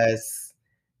 because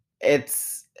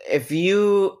it's if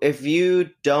you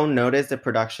don't notice the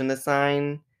production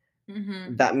design,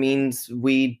 that means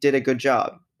we did a good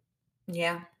job.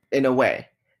 Yeah, in a way.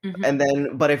 And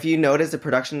then, but if you notice the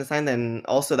production design, then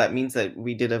also that means that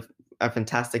we did a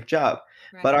fantastic job.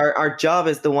 Right. But our job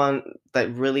is the one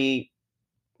that really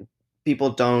people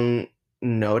don't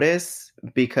notice,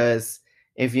 because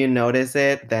if you notice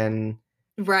it, then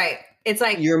right. It's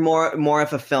like you're more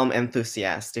of a film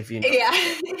enthusiast if you know.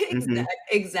 Yeah,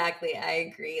 exactly. I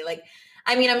agree. Like,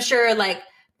 I mean, I'm sure like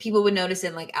people would notice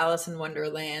in like Alice in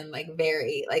Wonderland, like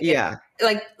very like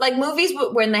like movies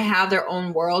when they have their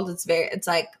own world. It's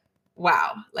like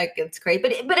wow, like it's great.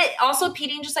 But it also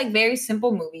Petey just like very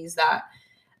simple movies that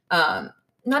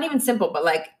not even simple, but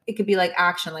like it could be like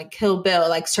action, like Kill Bill,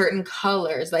 like certain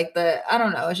colors, like I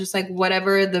don't know, it's just like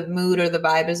whatever the mood or the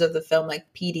vibe is of the film, like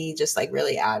PD just like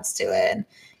really adds to it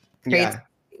and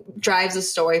drives the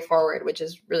story forward, which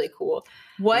is really cool.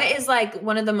 What is like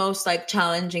one of the most like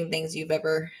challenging things you've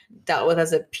ever dealt with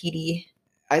as a PD?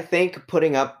 I think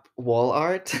putting up wall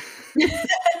art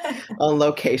on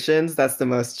locations, that's the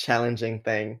most challenging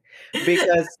thing,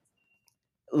 because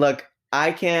look,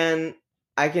 I can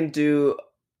do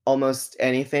almost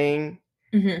anything,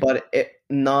 but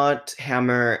not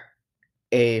hammer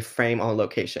a frame on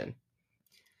location,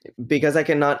 because I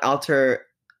cannot alter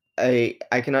a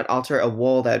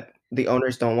wall that the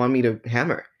owners don't want me to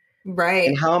hammer. Right.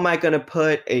 And how am I going to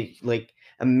put a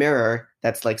mirror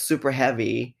that's like super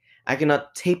heavy? I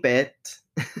cannot tape it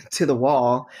to the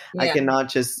wall. Yeah. I cannot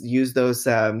just use those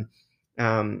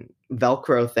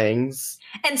Velcro things.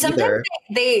 And sometimes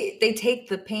they take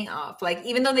the paint off. Like,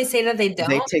 even though they say that they don't,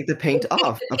 they take the paint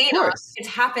off. Of course. It's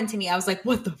happened to me. I was like,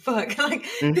 what the fuck? Like,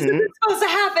 this isn't supposed to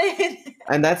happen.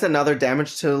 And that's another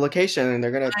damage to the location. And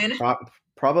they're going to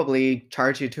probably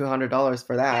charge you $200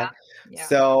 for that. Yeah.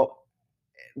 So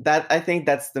I think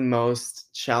that's the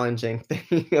most challenging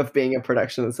thing of being a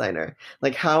production designer.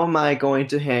 Like, how am I going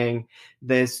to hang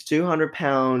this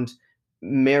 200-pound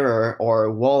mirror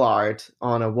or wall art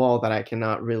on a wall that I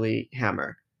cannot really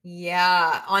hammer?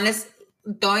 Yeah.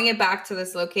 Throwing it back to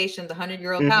this location, the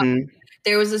 100-year-old house,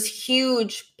 there was this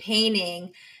huge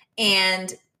painting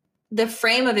and the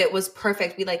frame of it was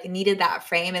perfect. We like needed that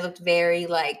frame. It looked very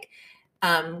like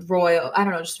royal. I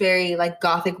don't know, just very like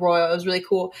Gothic royal. It was really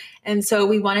cool. And so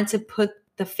we wanted to put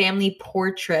the family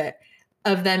portrait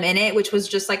of them in it, which was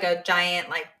just like a giant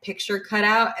like picture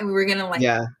cutout. And we were going to like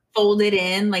fold it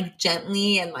in like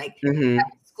gently and like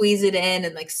squeeze it in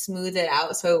and like smooth it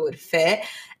out so it would fit.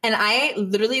 And I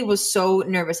literally was so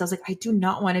nervous. I was like, I do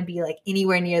not want to be like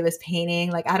anywhere near this painting.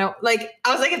 Like, I was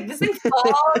like, if this thing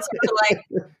falls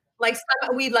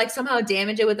or we'd like somehow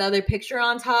damage it with the other picture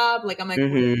on top. Like, I'm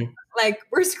like,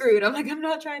 we're screwed. I'm like, I'm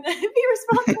not trying to be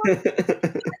responsible.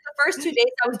 The first 2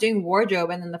 days I was doing wardrobe.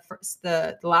 And then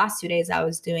the last 2 days I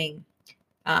was doing,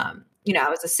 I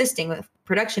was assisting with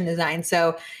production design.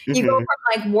 So you go from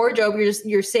like wardrobe,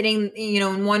 you're sitting,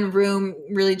 in one room,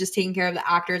 really just taking care of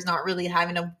the actors, not really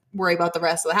having to worry about the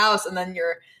rest of the house. And then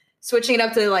you're switching it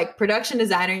up to like production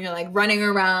designer and you're like running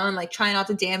around, like trying not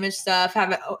to damage stuff,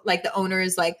 have it like the owner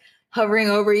is like hovering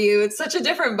over you. It's such a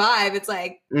different vibe. It's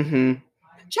like,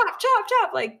 chop, chop,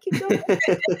 chop, like keep going. But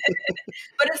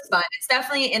it's fun. It's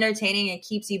definitely entertaining. It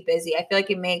keeps you busy. I feel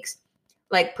like it makes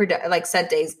like set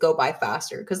days go by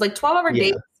faster because like 12-hour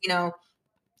days,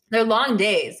 they're long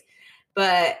days,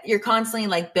 but you're constantly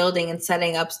like building and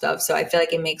setting up stuff. So I feel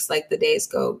like it makes like the days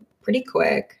go pretty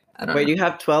quick. I don't know. You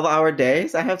have 12-hour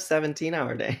days? I have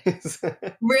 17-hour days.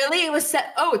 Really? It was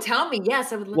set. Oh, tell me.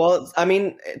 Yes, I would. Well, I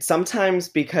mean, sometimes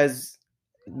because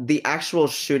the actual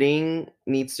shooting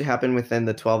needs to happen within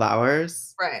the 12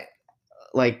 hours. Right.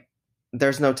 Like,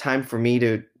 there's no time for me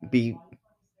to be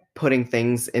putting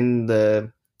things in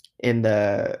the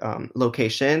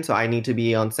location. So I need to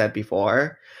be on set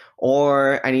before,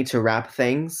 or I need to wrap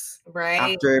things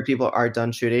after people are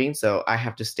done shooting. So I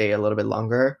have to stay a little bit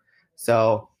longer.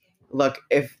 So look,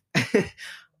 if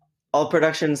all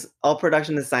production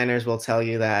designers will tell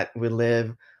you that we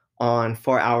live on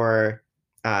 4-hour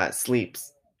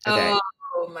sleeps a day.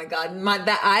 Oh, my God.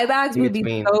 The eye bags in would be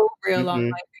between. so real on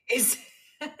my face.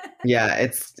 Yeah,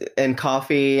 it's and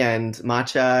coffee and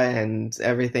matcha and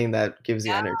everything that gives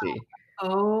you energy.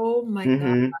 Oh my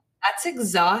God. That's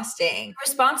exhausting.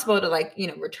 Responsible to like,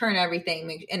 return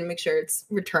everything and make sure it's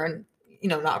returned,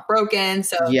 not broken.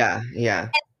 So yeah.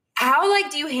 How like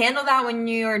do you handle that when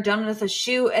you're done with a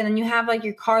shoot and then you have like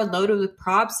your car loaded with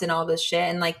props and all this shit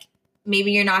and like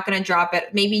maybe you're not gonna drop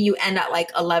it. Maybe you end at like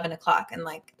 11 o'clock and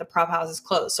like the prop house is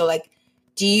closed. So like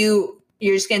you're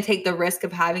just gonna take the risk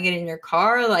of having it in your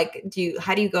car? Like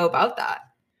how do you go about that?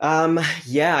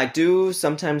 Yeah, I do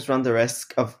sometimes run the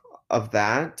risk of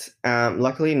that.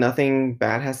 Luckily nothing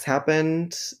bad has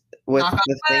happened with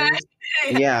the things.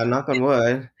 Yeah, knock on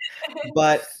wood.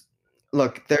 But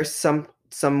look, there's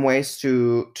some ways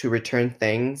to return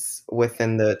things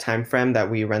within the time frame that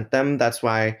we rent them. That's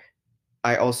why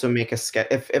I also make a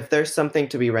schedule. If there's something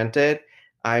to be rented,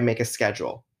 I make a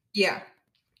schedule. Yeah.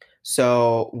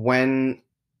 So when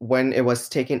it was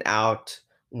taken out,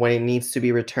 when it needs to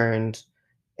be returned,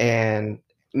 and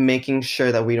making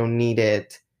sure that we don't need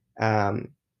it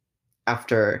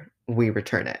after we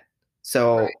return it.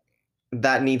 So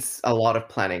that needs a lot of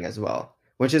planning as well,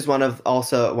 which is one of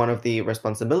the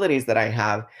responsibilities that I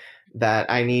have, that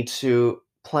I need to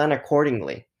plan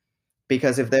accordingly.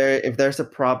 Because if there's a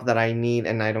prop that I need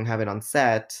and I don't have it on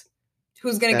set,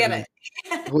 who's gonna get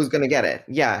it? Who's gonna get it?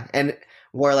 Yeah, and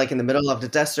we're like in the middle of the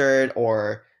desert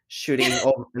or shooting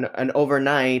an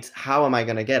overnight. How am I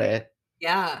gonna get it?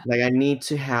 Yeah, like I need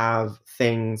to have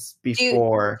things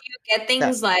before. Do you get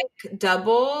things like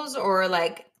doubles or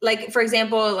like for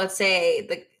example, let's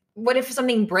say what if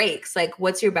something breaks? Like,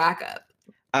 what's your backup?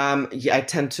 Yeah, I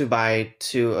tend to buy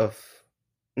two of.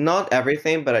 Not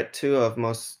everything, but two of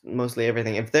mostly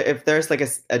everything. If there's like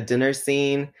a dinner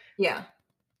scene, yeah,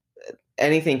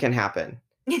 anything can happen.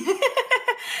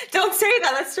 Don't say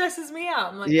that. That stresses me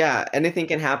out. I'm like, yeah, anything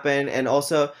can happen, and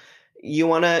also you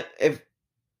wanna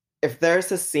if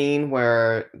there's a scene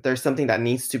where there's something that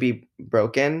needs to be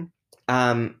broken,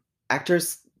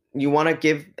 actors, you want to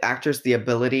give actors the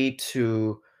ability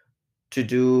to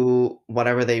do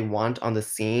whatever they want on the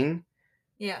scene.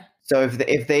 Yeah. So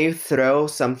if they throw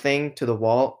something to the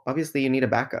wall, obviously you need a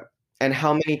backup. And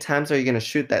how many times are you going to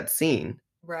shoot that scene?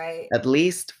 Right. At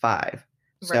least 5.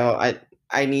 So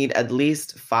I need at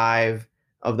least 5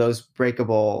 of those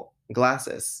breakable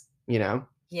glasses, Yeah.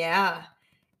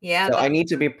 Yeah. So I need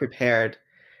to be prepared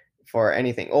for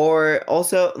anything. Or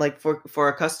also like for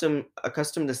a custom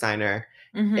designer,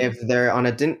 if they're on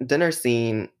a dinner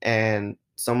scene and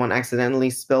someone accidentally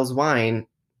spills wine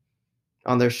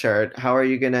on their shirt, how are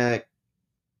you gonna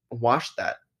wash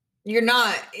that? You're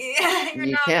not.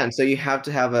 You can't. So you have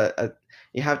to have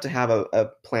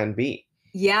a plan B.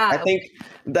 Yeah. I think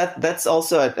that's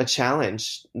also a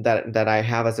challenge that I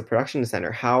have as a production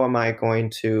designer. How am I going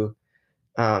to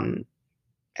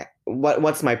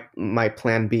what's my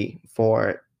plan B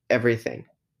for everything?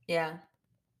 Yeah.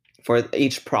 For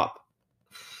each prop.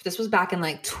 This was back in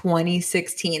like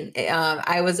 2016.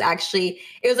 I was it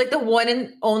was like the one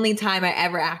and only time I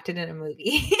ever acted in a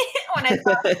movie. when I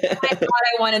thought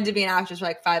I wanted to be an actress for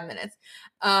like 5 minutes.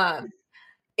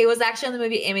 It was actually in the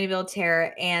movie Amityville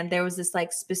Terror, and there was this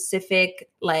like specific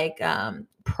like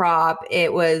prop.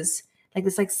 It was like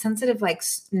this like sensitive like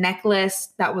necklace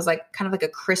that was like kind of like a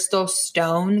crystal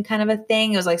stone kind of a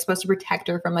thing. It was like supposed to protect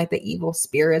her from like the evil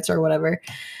spirits or whatever.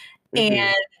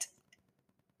 And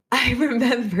I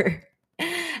remember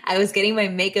I was getting my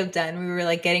makeup done. We were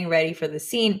like getting ready for the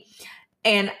scene,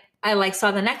 and I like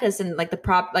saw the necklace and like the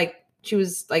prop, like she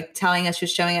was like telling us, she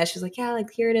was showing us, she was like, yeah,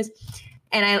 like here it is.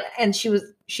 And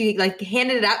she like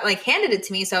handed it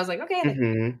to me. So I was like, okay,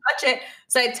 touch it.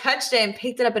 So I touched it and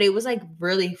picked it up, but it was like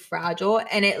really fragile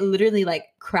and it literally like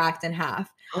cracked in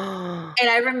half. And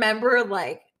I remember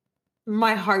like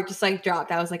my heart just like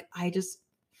dropped. I was like, I just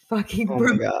fucking broke.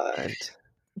 Oh my God.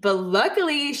 But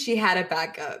luckily she had a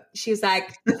backup. She was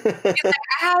like, I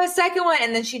have a second one.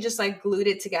 And then she just like glued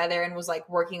it together and was like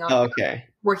working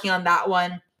on that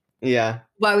one. Yeah.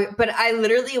 But I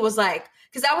literally was like,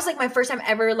 because that was like my first time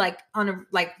ever like on a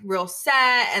like real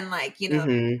set and like,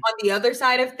 on the other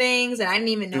side of things. And I didn't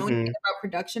even know anything about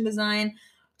production design.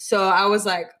 So I was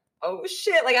like, oh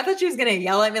shit. Like I thought she was going to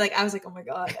yell at me. Like I was like, oh my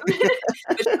God. But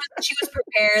she was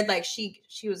prepared. Like she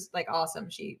was like awesome.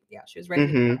 She was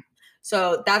ready.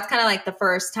 So that's kind of like the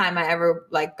first time I ever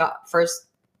like got first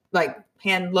like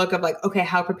hand look of like, okay,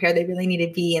 how prepared they really need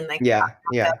to be. And like,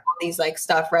 all these like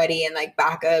stuff ready and like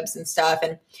backups and stuff.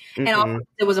 And also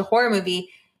it was a horror movie,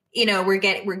 we're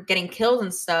getting killed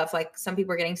and stuff. Like some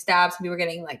people are getting stabbed, some people are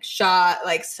getting like shot,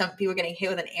 like some people are getting hit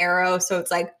with an arrow. So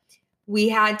it's like, we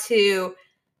had to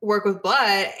work with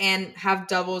blood and have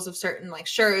doubles of certain like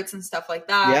shirts and stuff like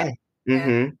that. Yeah.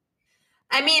 Mm-hmm.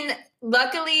 I mean,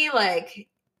 luckily, like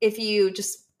if you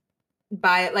just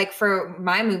buy it, like for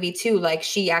my movie too, like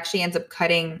she actually ends up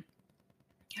cutting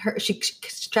her, she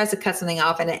tries to cut something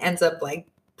off and it ends up like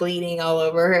bleeding all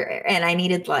over her. And I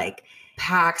needed like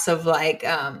packs of like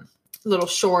little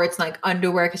shorts and like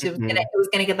underwear because it was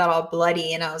gonna get that all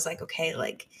bloody. And I was like, okay,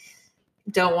 like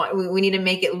we need to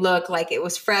make it look like it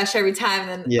was fresh every time.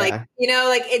 And like, you know,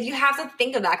 like if you have to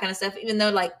think of that kind of stuff, even though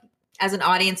like as an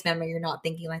audience member, you're not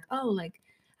thinking like, oh, like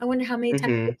I wonder how many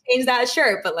times they change that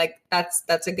shirt, but like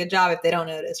that's a good job if they don't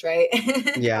notice, right?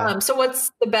 Yeah. So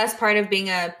what's the best part of being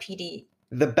a PD?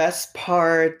 The best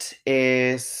part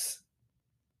is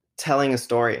telling a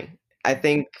story. I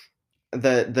think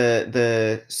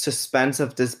the suspense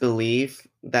of disbelief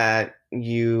that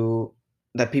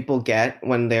people get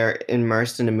when they're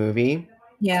immersed in a movie.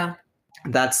 Yeah.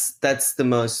 That's the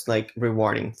most like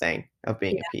rewarding thing of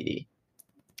being a PD.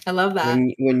 I love that.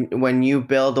 When you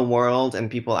build a world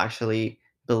and people actually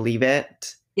believe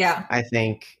it. Yeah. I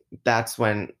think that's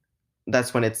when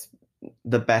it's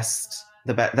the best.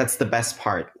 That's the best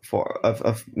part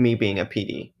of me being a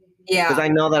PD. Yeah. Because I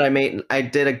know that I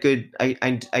did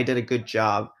a good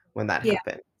job when that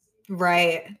happened.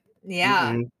 Right.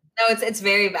 Yeah. Mm-hmm. No, it's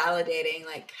very validating.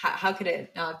 Like how could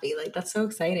it not be? Like that's so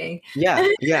exciting. Yeah.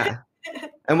 Yeah.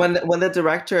 And when the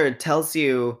director tells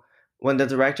you,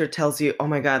 oh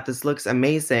my God, this looks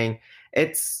amazing,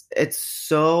 it's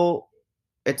so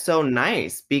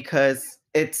nice because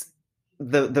it's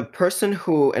the person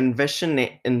who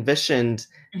envisioned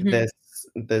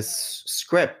this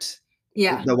script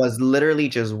that was literally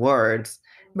just words,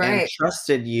 and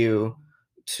trusted you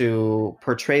to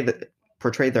portray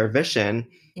their vision,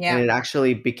 and it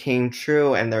actually became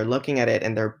true, and they're looking at it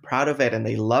and they're proud of it and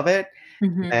they love it,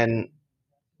 and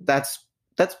that's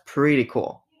pretty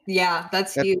cool. Yeah,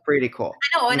 that's huge. Pretty cool.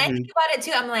 I know, and I think about it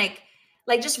too. I'm like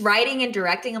just writing and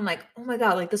directing, I'm like, oh my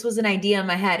God, like this was an idea in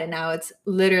my head and now it's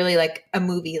literally like a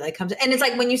movie like comes, and it's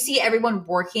like when you see everyone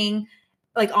working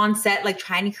like on set, like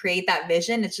trying to create that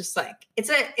vision, it's just like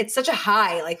it's such a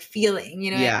high like feeling,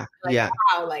 you know? Yeah. Like,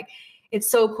 wow, like it's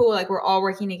so cool. Like we're all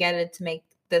working together to make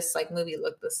this like movie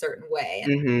look a certain way.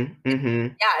 And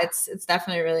yeah, it's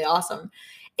definitely really awesome.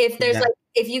 If there's like,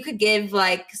 if you could give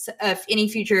like any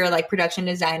future like production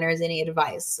designers any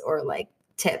advice or like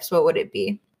tips, what would it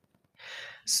be?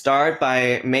 Start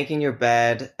by making your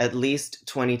bed at least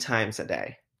 20 times a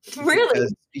day. Really?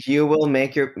 Because you will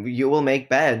make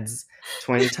beds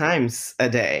 20 times a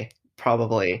day,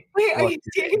 probably. Wait, are you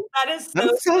serious? That is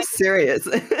I'm so serious.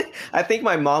 I think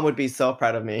my mom would be so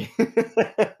proud of me. I'm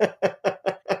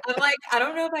like, I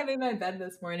don't know if I made my bed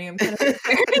this morning. I'm kind of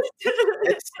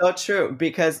It's so true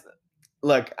because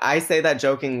look, I say that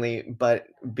jokingly, but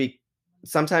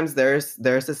sometimes there's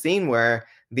a scene where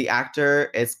the actor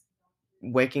is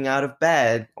waking out of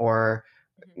bed or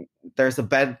there's a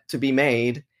bed to be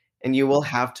made and you will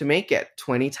have to make it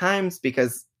 20 times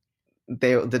because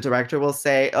the director will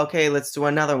say, okay, let's do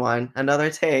another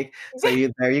take. So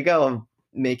there you go,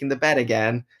 making the bed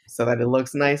again so that it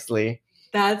looks nicely.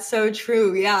 That's so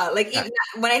true. Yeah. Like even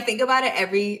when I think about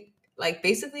it, like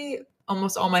basically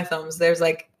almost all my films, there's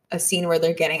like a scene where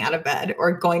they're getting out of bed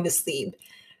or going to sleep.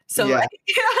 So like,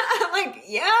 I'm like,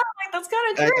 yeah, like that's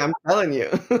kind of true. I'm telling you.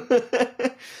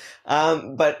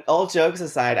 But all jokes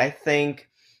aside, I think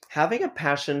having a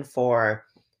passion for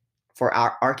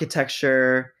our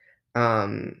architecture,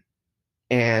 and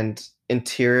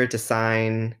interior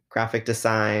design, graphic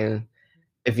design.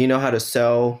 If you know how to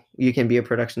sew, you can be a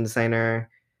production designer.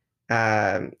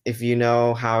 If you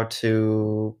know how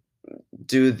to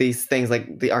do these things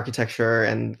like the architecture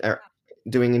and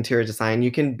doing interior design,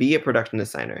 you can be a production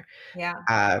designer.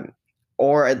 Yeah.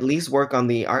 Or at least work on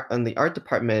the art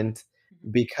department,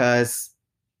 because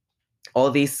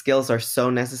all these skills are so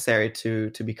necessary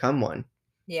to become one.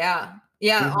 Yeah.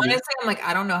 Yeah. Honestly, I'm like,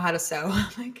 I don't know how to sew. I'm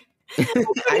like,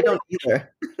 I don't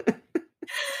either.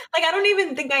 Like, I don't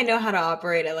even think I know how to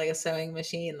operate it like a sewing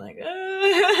machine. Like,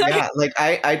 yeah, like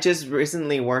I just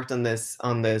recently worked on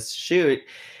this shoot,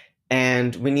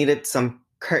 and we needed some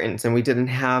curtains, and we didn't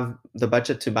have the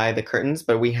budget to buy the curtains,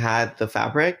 but we had the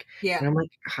fabric. Yeah. And I'm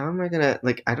like, how am I gonna,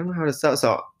 like, I don't know how to sew.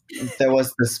 So there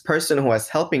was this person who was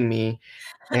helping me,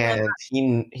 and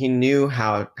he knew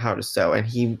how to sew, and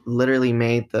he literally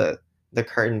made the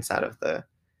curtains out of the.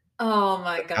 Oh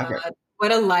my God. Fabric.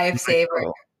 What a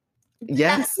lifesaver.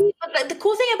 Yes. But the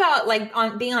cool thing about like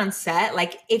being on set,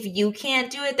 like if you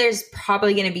can't do it, there's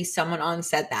probably going to be someone on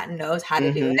set that knows how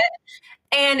to do it.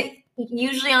 And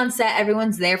usually on set,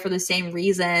 everyone's there for the same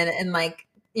reason. And like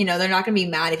you know, they're not going to be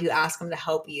mad if you ask them to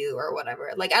help you or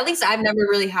whatever. Like, at least I've never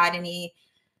really had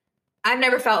I've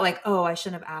never felt like, oh, I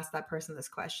shouldn't have asked that person this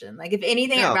question. Like, if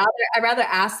anything, no. I'd rather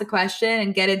ask the question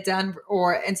and get it done,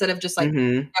 or instead of just like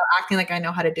you know, acting like I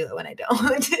know how to do it when I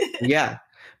don't. Yeah.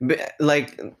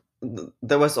 Like,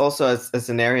 there was also a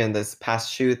scenario in this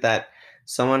past shoot that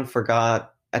someone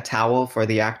forgot a towel for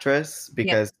the actress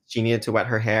because she needed to wet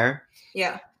her hair.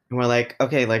 Yeah. And we're like,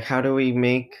 okay, like, how do we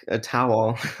make a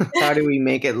towel? How do we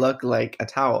make it look like a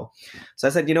towel? So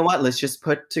I said, you know what? Let's just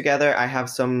put together. I have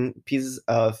some pieces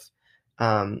of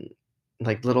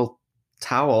like little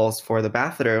towels for the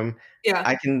bathroom. Yeah.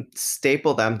 I can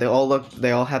staple them. They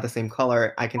all have the same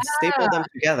color. I can staple them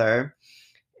together,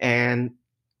 and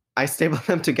I stapled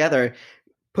them together,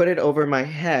 put it over my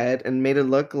head, and made it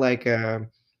look like a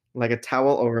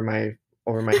towel over my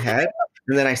head.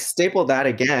 And then I stapled that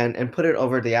again and put it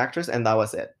over the actress, and that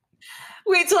was it.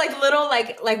 Wait, so like little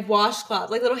like washcloth,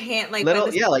 like little hand, like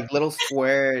little like little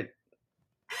square.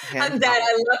 I'm dead.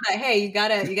 I love that. Hey, you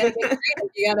gotta get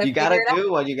creative. You gotta do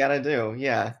what you gotta do.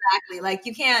 Yeah, exactly. Like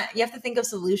you have to think of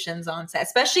solutions on set,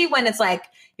 especially when it's like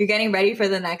you're getting ready for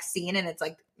the next scene and it's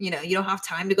like, you know, you don't have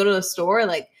time to go to the store.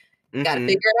 Like you gotta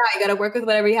figure it out. You gotta work with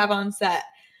whatever you have on set.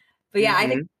 But yeah, I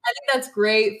think that's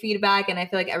great feedback, and I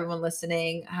feel like everyone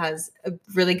listening has a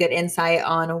really good insight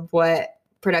on what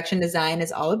production design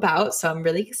is all about. So I'm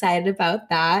really excited about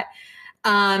that.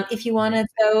 If you want to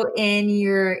throw in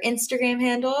your Instagram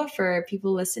handle for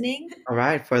people listening. All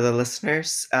right. For the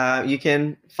listeners, you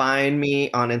can find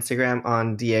me on Instagram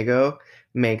on Diego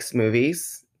Makes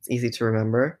Movies. It's easy to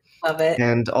remember. Love it.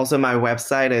 And also my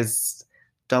website is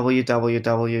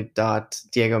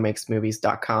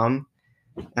www.diegomakesmovies.com.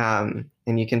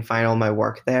 And you can find all my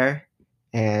work there.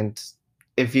 And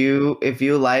if you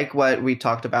like what we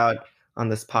talked about on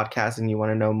this podcast and you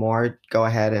want to know more, go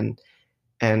ahead and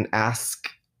ask,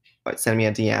 send me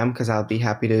a DM, because I'll be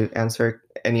happy to answer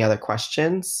any other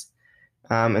questions.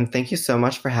 And thank you so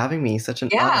much for having me. Such an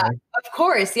honor. Of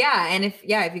course. Yeah. And if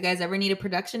you guys ever need a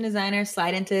production designer,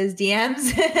 slide into his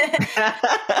DMs.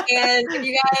 And if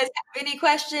you guys have any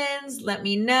questions, let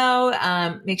me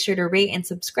know. Make sure to rate and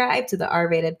subscribe to the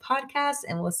R-Rated podcast,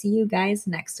 and we'll see you guys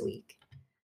next week.